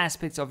other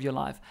aspects of your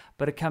life.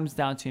 But it comes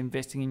down to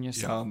investing in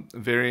yourself. Yeah,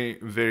 very,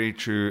 very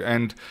true.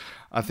 And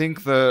I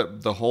think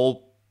the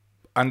whole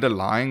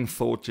underlying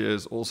thought here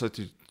is also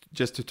to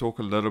talk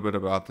a little bit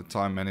about the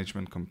time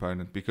management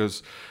component,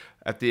 because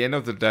at the end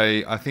of the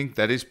day, I think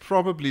that is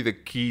probably the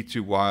key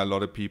to why a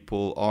lot of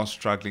people are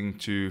struggling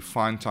to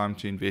find time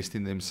to invest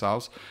in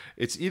themselves.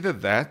 It's either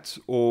that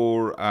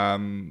or,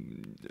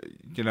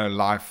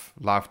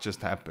 life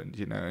just happened,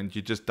 and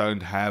you just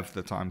don't have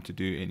the time to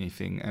do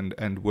anything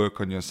and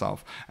work on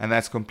yourself. And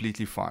that's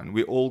completely fine.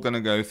 We're all going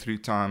to go through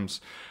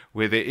times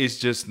where there is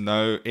just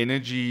no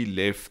energy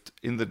left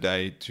in the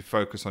day to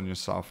focus on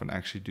yourself and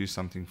actually do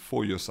something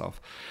for yourself.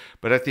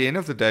 But at the end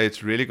of the day,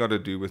 it's really got to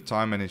do with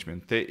time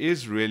management. There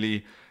is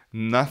really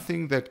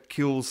nothing that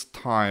kills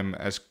time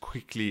as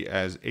quickly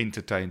as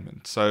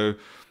entertainment. So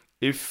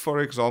if, for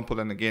example,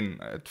 and again,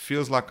 it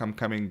feels like I'm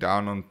coming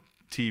down on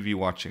TV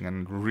watching,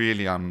 and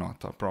really I'm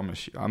not, I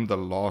promise you. I'm the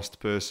last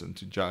person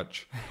to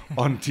judge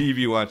on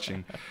TV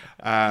watching.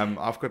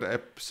 I've got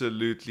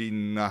absolutely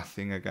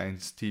nothing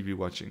against TV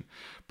watching.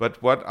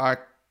 But what I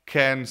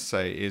can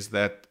say is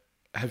that,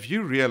 have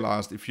you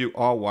realized if you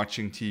are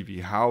watching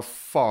TV, how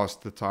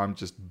fast the time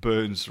just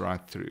burns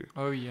right through?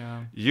 Oh,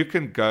 yeah. You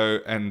can go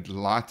and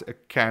light a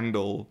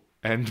candle,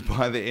 and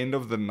by the end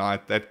of the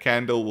night, that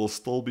candle will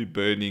still be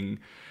burning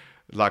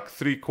like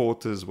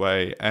 3/4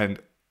 way, and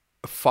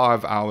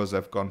 5 hours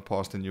have gone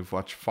past and you've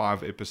watched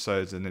 5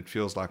 episodes and it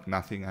feels like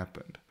nothing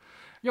happened.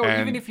 Yeah,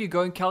 or even if you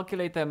go and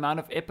calculate the amount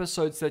of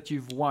episodes that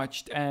you've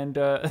watched and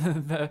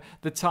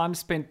the time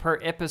spent per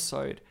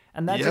episode,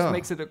 and that just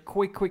makes it a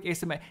quick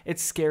estimate.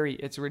 It's scary.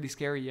 It's really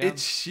scary. Yeah,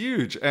 it's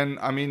huge. And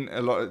I mean,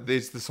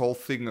 there's this whole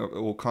thing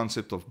or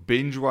concept of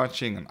binge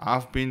watching, and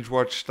I've binge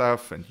watched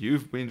stuff and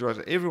you've binge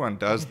watched. Everyone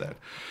does that.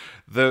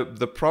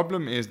 The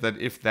problem is that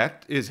if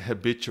that is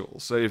habitual,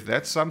 so if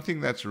that's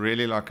something that's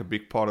really like a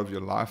big part of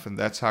your life and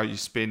that's how you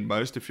spend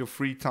most of your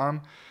free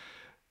time,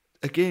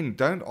 again,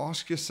 don't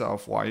ask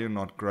yourself why you're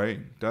not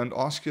growing. Don't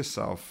ask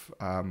yourself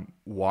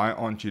why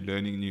aren't you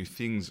learning new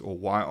things, or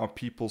why are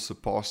people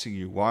surpassing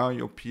you? Why are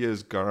your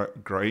peers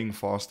growing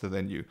faster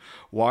than you?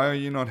 Why are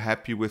you not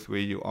happy with where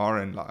you are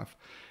in life?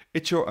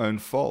 It's your own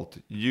fault.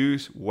 You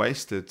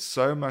wasted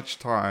so much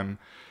time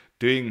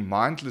doing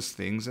mindless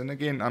things. And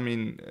again, I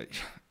mean,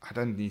 I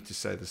don't need to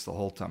say this the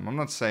whole time. I'm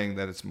not saying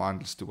that it's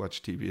mindless to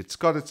watch TV. It's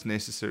got its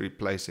necessary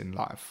place in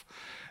life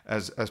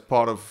as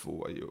part of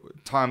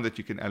time that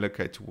you can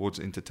allocate towards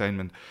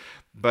entertainment.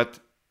 But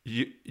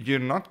you're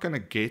not going to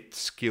get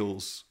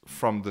skills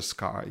from the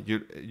sky.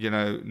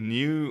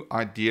 New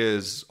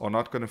ideas are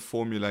not going to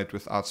formulate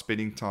without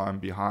spending time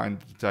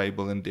behind the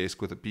table and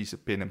desk with a piece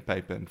of pen and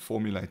paper and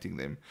formulating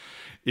them.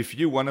 If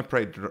you want to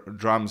play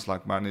drums,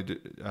 like Manu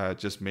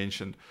just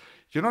mentioned,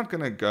 you're not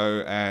going to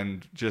go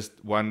and just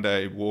one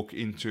day walk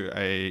into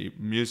a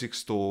music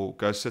store,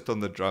 go sit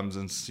on the drums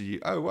and see,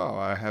 oh, wow,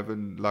 I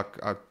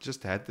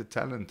just had the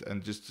talent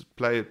and just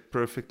play it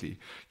perfectly.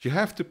 You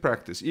have to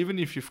practice. Even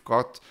if you've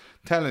got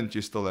talent,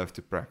 you still have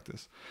to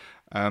practice.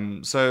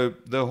 So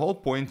the whole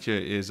point here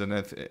is, and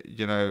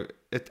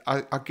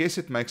I guess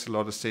it makes a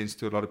lot of sense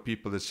to a lot of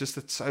people. It's just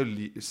that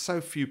so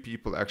few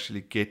people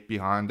actually get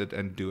behind it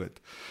and do it.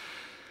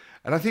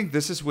 And I think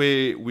this is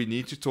where we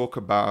need to talk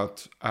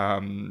about,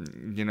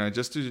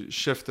 just to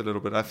shift a little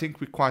bit. I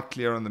think we're quite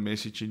clear on the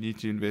message. You need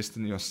to invest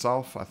in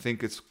yourself. I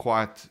think it's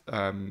quite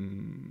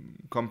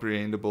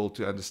comprehensible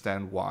to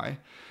understand why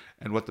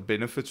and what the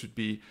benefits would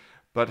be.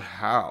 But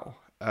how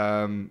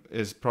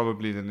is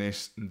probably the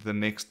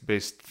next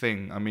best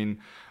thing. I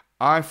mean,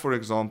 I, for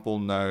example,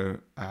 know.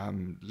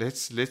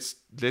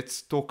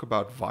 Let's talk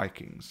about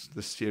Vikings,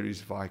 the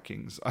series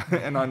Vikings,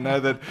 and I know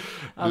that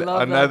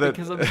I know that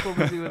because I'm still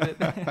busy with it.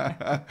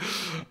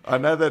 I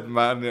know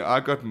that I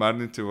got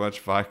money to watch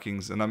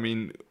Vikings, and I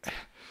mean,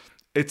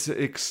 it's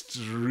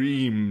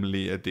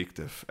extremely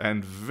addictive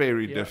and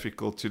very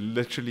difficult to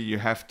literally. You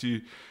have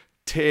to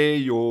tear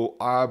your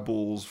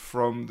eyeballs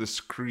from the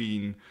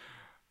screen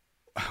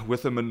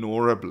with a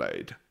menorah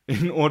blade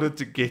in order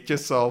to get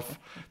yourself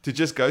to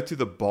just go to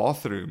the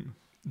bathroom.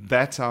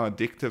 That's how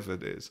addictive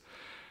it is.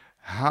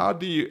 How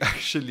do you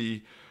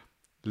actually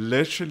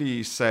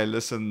literally say,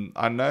 listen,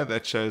 I know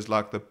that show's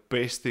like the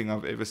best thing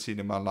I've ever seen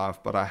in my life,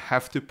 but I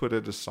have to put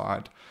it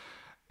aside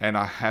and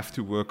I have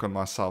to work on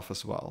myself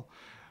as well.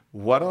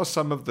 what are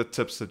some of the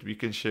tips that we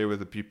can share with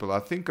the people? I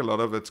think a lot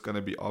of it's going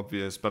to be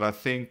obvious, but I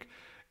think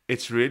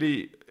it's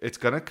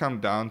going to come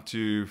down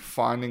to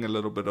finding a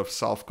little bit of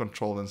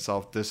self-control and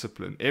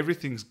self-discipline.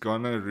 Everything's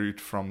going to root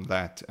from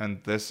that.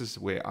 And this is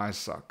where I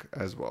suck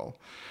as well,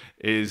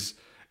 is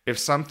if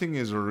something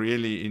is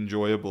really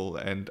enjoyable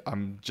and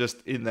I'm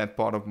just in that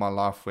part of my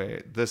life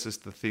where this is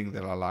the thing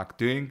that I like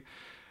doing,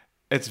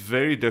 it's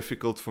very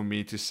difficult for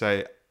me to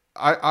say,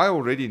 I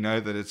already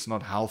know that it's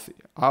not healthy.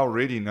 I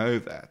already know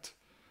that.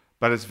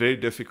 But it's very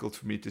difficult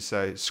for me to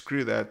say,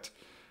 screw that,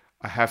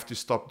 I have to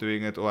stop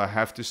doing it, or I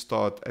have to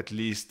start at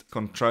least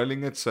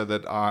controlling it so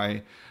that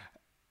I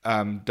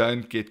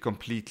don't get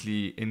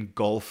completely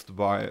engulfed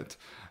by it.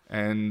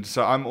 And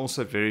so I'm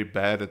also very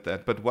bad at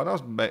that. But what are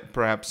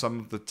perhaps some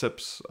of the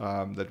tips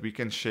that we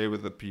can share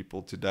with the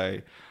people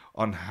today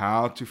on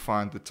how to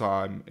find the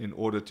time in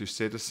order to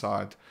set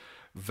aside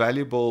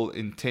valuable,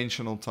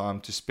 intentional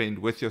time to spend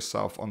with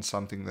yourself on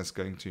something that's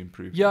going to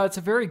improve? Yeah, it's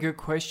a very good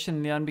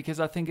question, Leon, because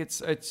I think it's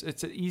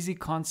an easy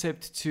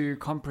concept to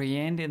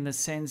comprehend in the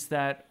sense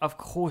that, of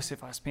course,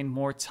 if I spend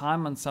more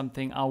time on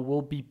something, I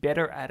will be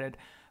better at it.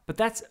 But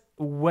that's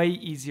way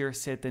easier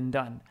said than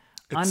done.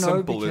 It's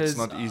simple, it's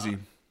not easy.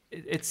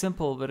 It's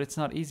simple, but it's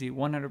not easy.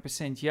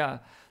 100%, yeah.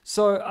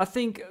 So I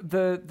think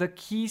the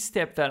key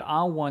step that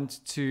I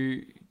want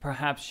to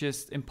perhaps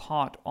just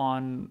impart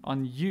on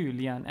you,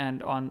 Leon,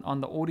 and on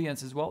the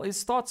audience as well is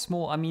start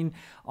small. I mean,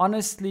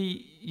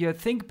 honestly,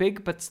 think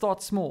big, but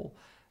start small.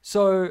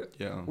 So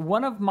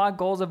one of my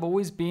goals have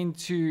always been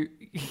to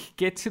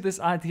get to this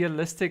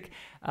idealistic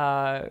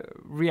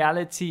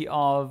reality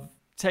of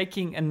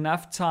taking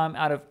enough time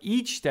out of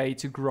each day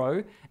to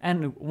grow,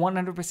 and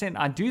 100%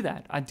 I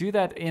do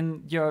that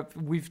in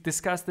we've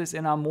discussed this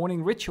in our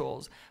morning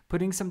rituals,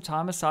 putting some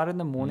time aside in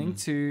the morning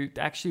to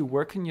actually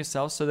work on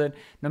yourself so that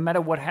no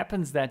matter what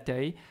happens that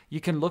day,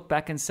 you can look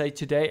back and say,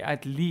 today,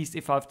 at least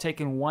if I've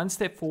taken one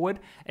step forward,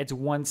 it's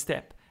one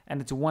step, and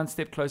it's one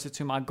step closer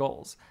to my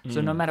goals. So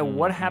no matter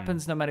what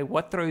happens, no matter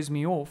what throws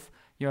me off,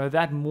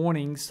 that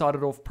morning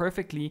started off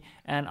perfectly,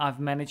 and I've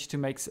managed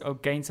to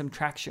gain some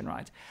traction,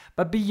 right?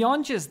 But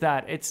beyond just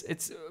that,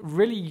 it's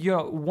really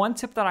one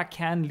tip that I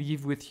can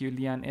leave with you,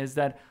 Leon, is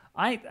that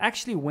I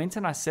actually went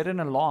and I set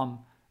an alarm.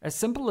 As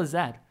simple as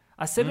that.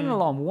 I set an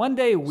alarm one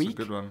day a week.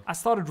 That's a good one. I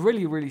started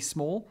really, really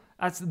small.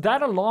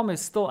 That alarm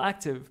is still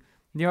active.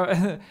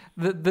 The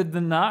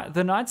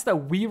nights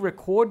that we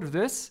record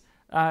this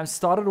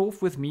started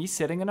off with me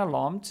setting an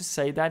alarm to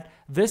say that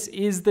this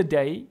is the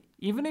day.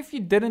 Even if you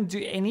didn't do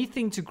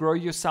anything to grow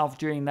yourself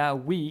during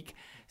that week,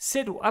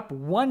 set up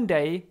one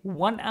day,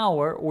 1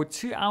 hour or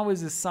 2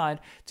 hours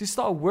aside to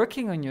start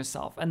working on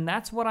yourself. And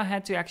that's what I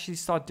had to actually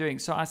start doing.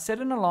 So I set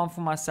an alarm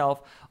for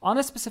myself on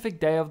a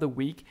specific day of the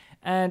week.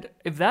 And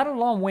if that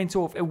alarm went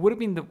off, it would have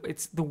been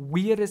it's the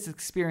weirdest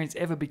experience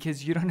ever,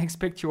 because you don't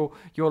expect your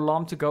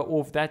alarm to go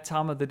off that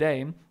time of the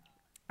day.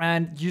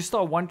 And you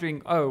start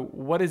wondering, oh,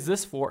 what is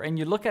this for? And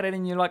you look at it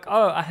and you're like,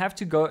 oh, I have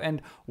to go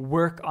and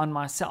work on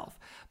myself.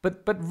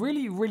 But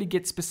really, really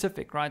get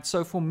specific, right?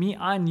 So for me,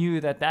 I knew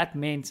that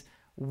meant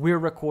we're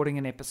recording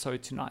an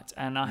episode tonight.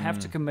 And I have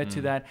to commit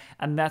to that.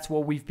 And that's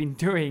what we've been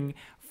doing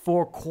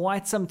for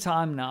quite some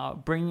time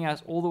now, bringing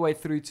us all the way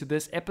through to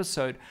this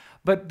episode.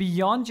 But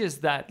beyond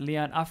just that,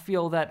 Leon, I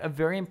feel that a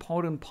very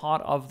important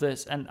part of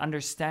this and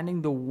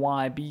understanding the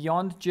why,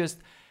 beyond just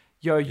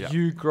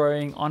you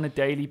growing on a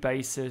daily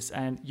basis,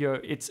 and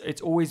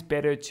it's always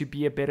better to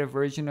be a better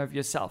version of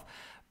yourself.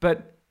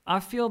 But I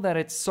feel that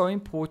it's so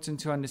important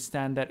to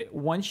understand that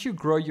once you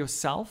grow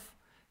yourself,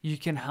 you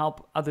can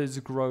help others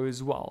grow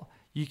as well.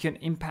 You can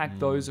impact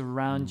those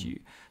around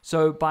you.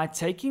 So by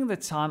taking the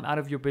time out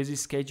of your busy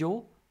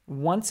schedule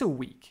once a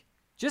week,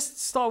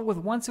 just start with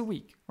once a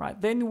week, right?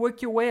 Then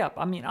work your way up.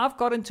 I mean, I've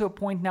gotten to a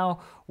point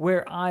now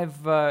where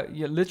I've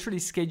literally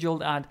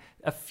scheduled out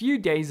a few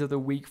days of the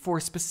week for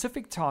a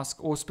specific task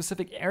or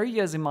specific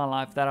areas in my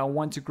life that I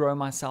want to grow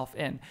myself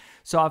in.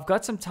 So I've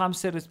got some time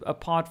set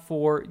apart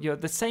for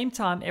the same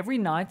time every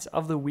night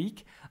of the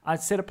week. I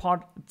set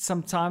apart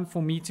some time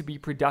for me to be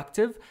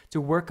productive, to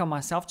work on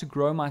myself, to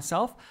grow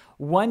myself.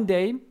 One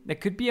day,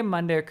 it could be a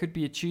Monday, it could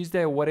be a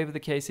Tuesday, or whatever the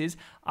case is,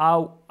 I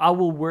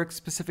will work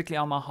specifically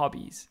on my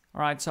hobbies. All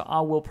right, so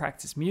I will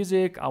practice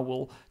music, I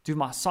will do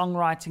my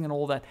songwriting and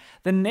all that.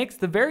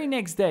 The very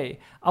next day,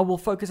 I will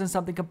focus on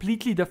something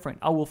completely different.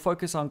 I will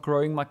focus on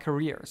growing my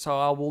career. So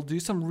I will do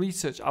some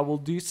research. I will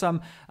do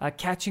some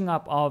catching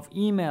up of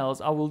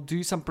emails. I will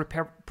do some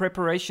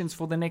preparations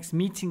for the next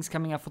meetings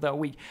coming up for that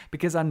week,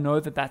 because I know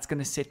that that's going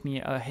to set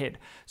me ahead.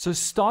 So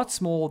start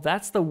small.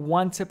 That's the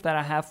one tip that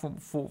I have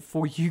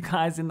for you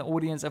guys in the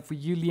audience and for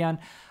you, Leon.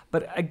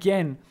 But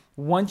again,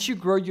 once you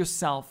grow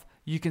yourself,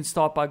 you can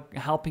start by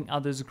helping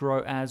others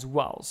grow as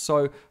well.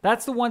 So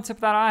that's the one tip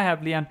that I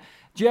have, Leon.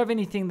 Do you have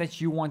anything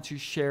that you want to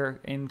share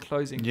in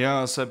closing?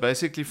 Yeah, so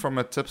basically from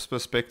a tips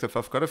perspective,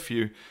 I've got a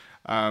few.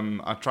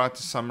 I tried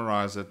to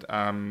summarize it.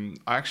 I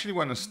actually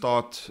want to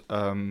start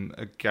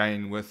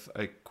again with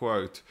a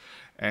quote.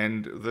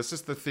 And this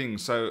is the thing.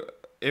 So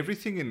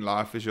everything in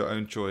life is your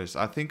own choice.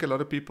 I think a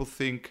lot of people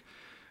think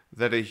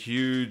that a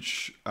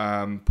huge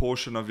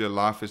portion of your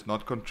life is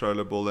not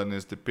controllable and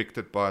is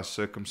depicted by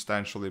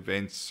circumstantial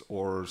events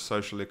or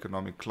social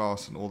economic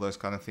class and all those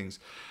kind of things.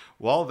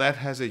 While that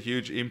has a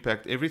huge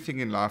impact, everything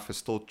in life is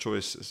still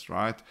choices,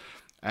 right?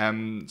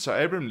 So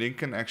Abraham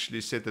Lincoln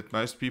actually said that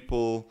most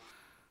people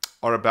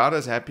are about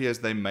as happy as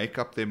they make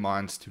up their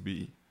minds to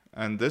be.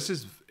 And this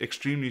is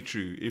extremely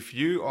true. If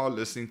you are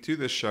listening to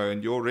this show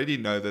and you already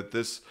know that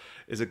this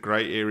is a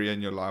gray area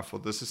in your life, or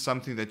this is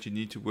something that you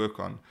need to work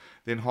on,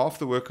 then half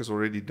the work is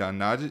already done.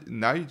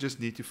 Now you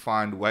just need to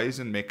find ways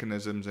and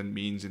mechanisms and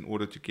means in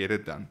order to get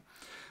it done.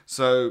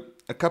 So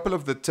a couple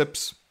of the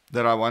tips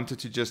that I wanted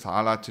to just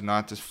highlight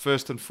tonight is,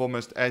 first and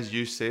foremost, as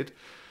you said,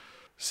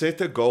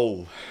 set a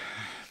goal.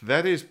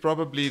 That is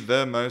probably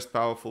the most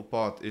powerful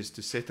part, is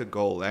to set a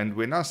goal. And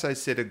when I say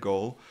set a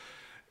goal,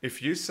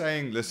 if you're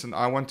saying, listen,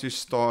 I want to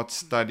start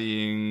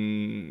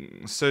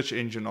studying search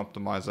engine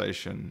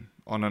optimization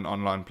on an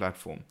online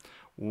platform,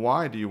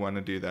 why do you want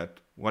to do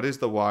that? What is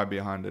the why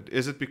behind it?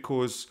 Is it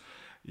because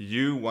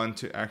you want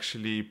to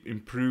actually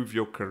improve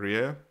your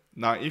career?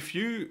 Now, if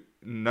you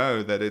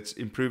know that it's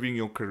improving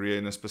your career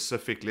in a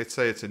specific, let's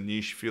say it's a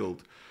niche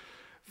field,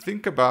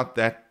 think about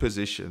that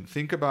position.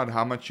 Think about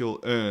how much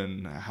you'll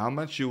earn, how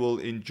much you will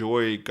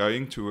enjoy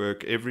going to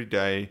work every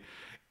day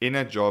in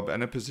a job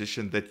and a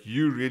position that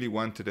you really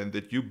wanted and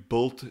that you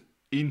built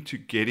into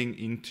getting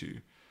into.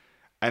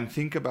 And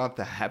think about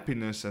the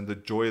happiness and the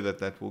joy that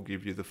that will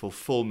give you, the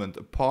fulfillment,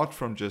 apart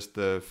from just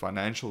the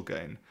financial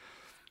gain.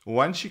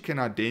 Once you can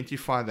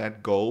identify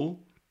that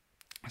goal,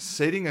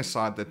 setting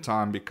aside the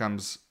time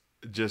becomes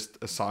just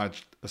a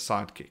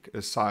sidekick,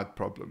 a side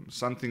problem,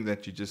 something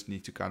that you just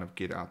need to kind of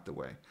get out the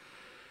way.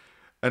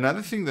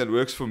 Another thing that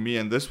works for me,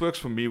 and this works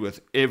for me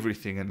with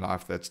everything in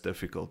life that's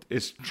difficult,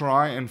 is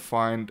try and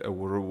find a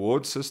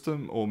reward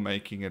system or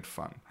making it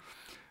fun.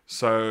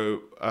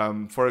 So,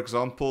 for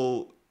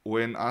example,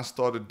 when I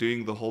started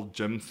doing the whole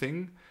gym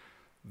thing,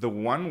 the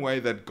one way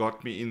that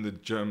got me in the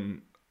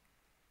gym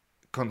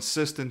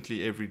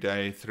consistently every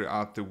day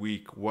throughout the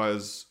week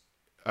was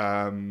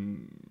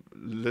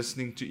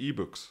listening to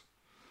ebooks.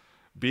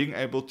 Being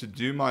able to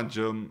do my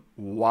gym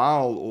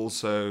while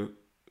also,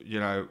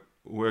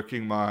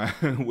 working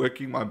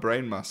my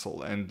brain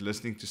muscle and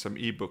listening to some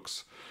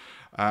ebooks.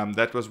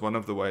 That was one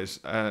of the ways.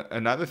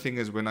 Another thing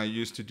is, when I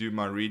used to do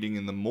my reading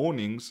in the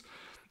mornings,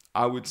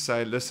 I would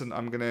say, listen,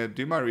 I'm going to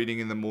do my reading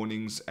in the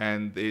mornings,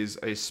 and there's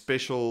a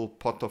special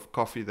pot of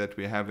coffee that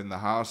we have in the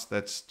house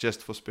that's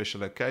just for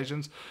special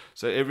occasions.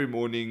 So every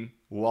morning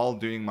while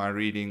doing my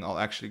reading, I'll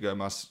actually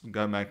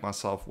go make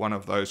myself one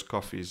of those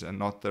coffees, and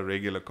not the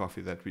regular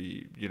coffee that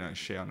we,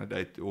 share on a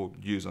day or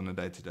use on a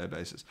day-to-day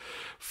basis.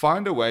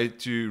 Find a way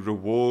to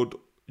reward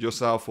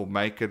yourself or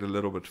make it a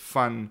little bit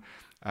fun.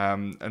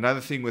 Another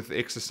thing with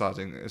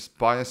exercising is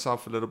buy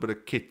yourself a little bit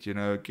of kit,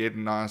 get a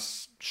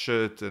nice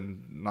shirt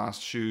and nice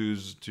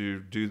shoes to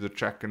do the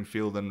track and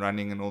field and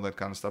running and all that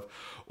kind of stuff.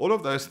 All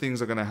of those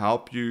things are going to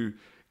help you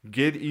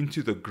get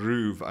into the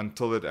groove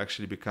until it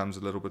actually becomes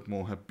a little bit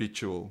more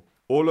habitual.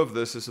 All of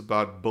this is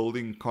about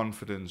building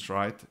confidence,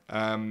 right?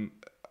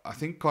 I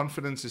think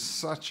confidence is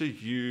such a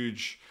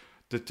huge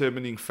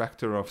determining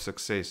factor of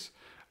success.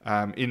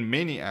 In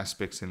many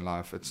aspects in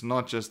life. It's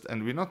not just,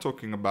 and we're not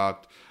talking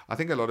about, I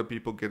think a lot of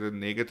people get a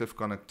negative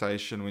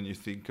connotation when you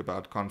think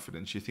about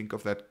confidence. You think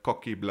of that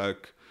cocky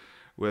bloke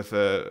with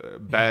a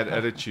bad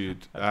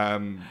attitude.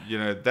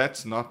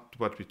 That's not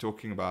what we're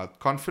talking about.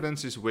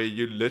 Confidence is where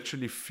you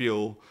literally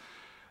feel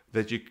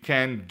that you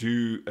can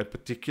do a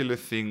particular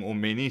thing or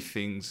many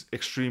things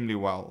extremely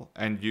well,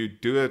 and you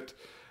do it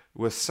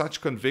with such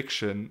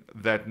conviction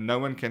that no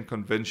one can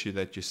convince you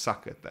that you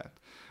suck at that.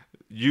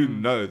 You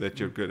know that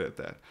you're good at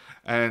that.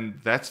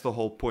 And that's the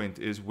whole point,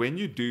 is when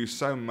you do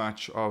so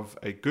much of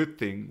a good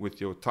thing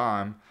with your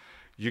time,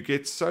 you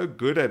get so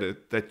good at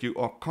it that you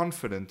are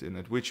confident in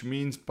it, which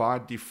means by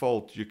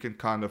default, you can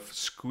kind of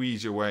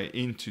squeeze your way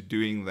into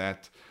doing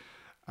that.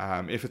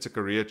 If it's a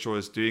career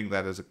choice, doing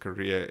that as a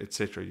career,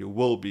 etc., you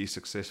will be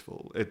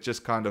successful. It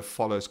just kind of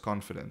follows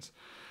confidence.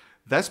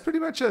 That's pretty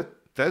much it.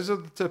 Those are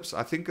the tips.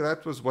 I think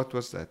that was,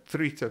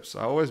 3 tips.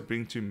 I always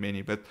bring too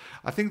many, but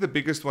I think the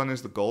biggest one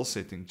is the goal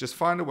setting. Just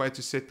find a way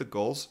to set the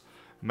goals,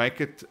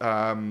 make it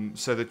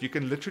so that you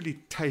can literally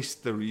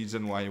taste the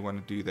reason why you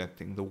want to do that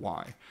thing, the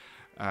why.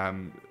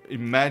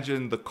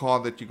 Imagine the car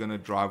that you're going to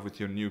drive with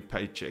your new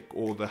paycheck,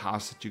 or the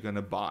house that you're going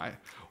to buy,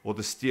 or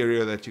the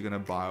stereo that you're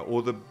going to buy,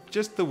 or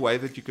just the way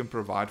that you can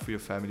provide for your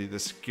family, the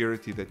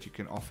security that you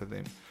can offer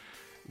them.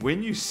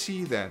 When you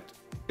see that,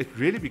 it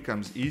really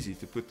becomes easy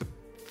to put the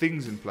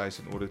things in place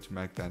in order to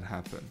make that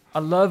happen. I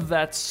love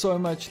that so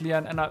much,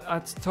 Leon, and I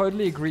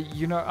totally agree.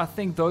 I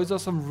think those are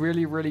some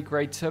really, really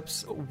great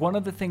tips. One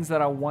of the things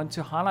that I want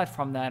to highlight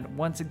from that,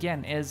 once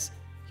again, is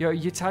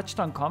you touched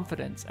on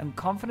confidence, and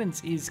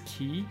confidence is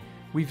key.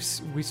 We've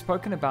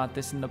spoken about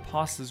this in the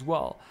past as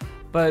well,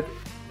 but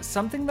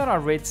something that I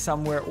read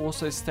somewhere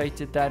also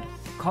stated that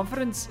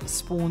confidence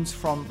spawns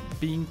from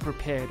being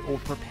prepared or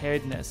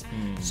preparedness.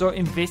 So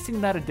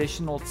investing that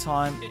additional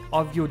time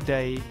of your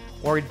day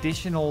or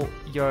additional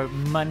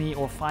money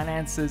or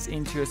finances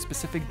into a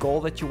specific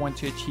goal that you want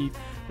to achieve,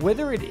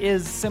 whether it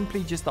is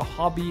simply just a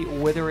hobby or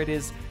whether it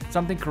is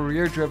something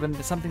career driven,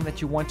 something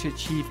that you want to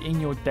achieve in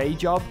your day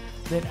job,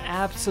 then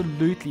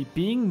absolutely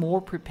being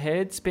more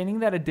prepared, spending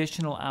that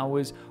additional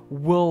hours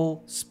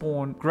will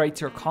spawn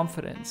greater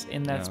confidence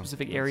in that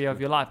specific area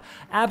of your life.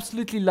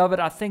 Absolutely love it.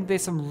 I think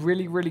there's some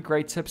really, really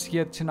great tips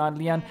here tonight,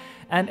 Leon.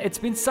 And it's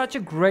been such a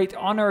great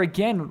honor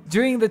again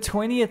doing the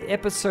 20th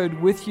episode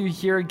with you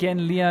here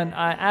again, Leon.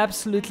 I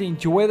absolutely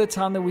enjoy the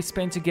time that we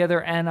spent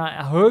together, and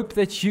I hope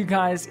that you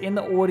guys in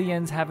the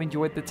audience have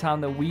enjoyed the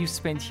time that we've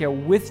spent here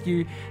with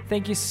you.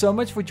 Thank you so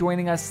much for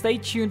joining us. Stay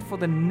tuned for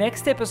the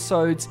next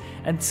episodes.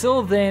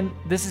 Until then,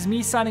 this is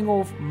me signing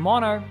off,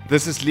 Mono.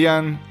 This is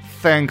Leon.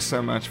 Thanks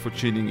so much for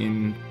tuning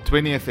in.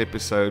 20th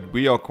episode.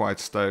 We are quite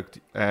stoked.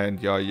 And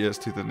here's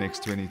to the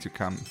next 20 to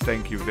come.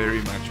 Thank you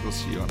very much. We'll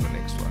see you on the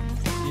next one.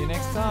 See you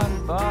next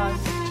time. Bye.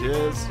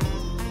 Cheers.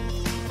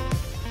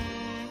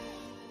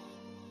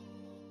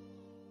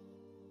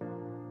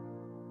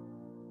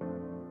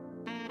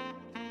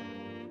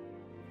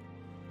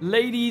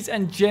 Ladies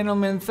and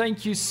gentlemen,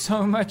 thank you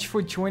so much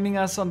for joining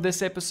us on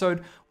this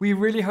episode. We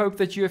really hope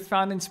that you have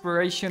found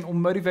inspiration or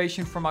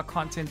motivation from our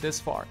content this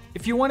far.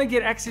 If you want to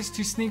get access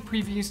to sneak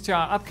previews to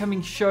our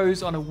upcoming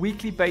shows on a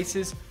weekly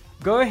basis,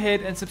 go ahead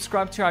and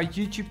subscribe to our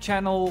YouTube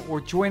channel or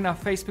join our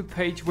Facebook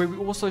page, where we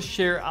also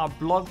share our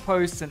blog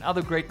posts and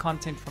other great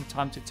content from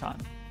time to time.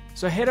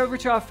 So head over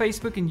to our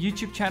Facebook and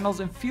YouTube channels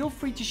and feel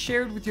free to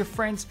share it with your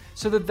friends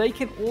so that they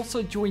can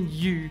also join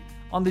you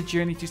on the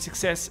journey to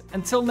success.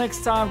 Until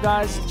next time,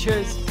 guys,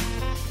 cheers.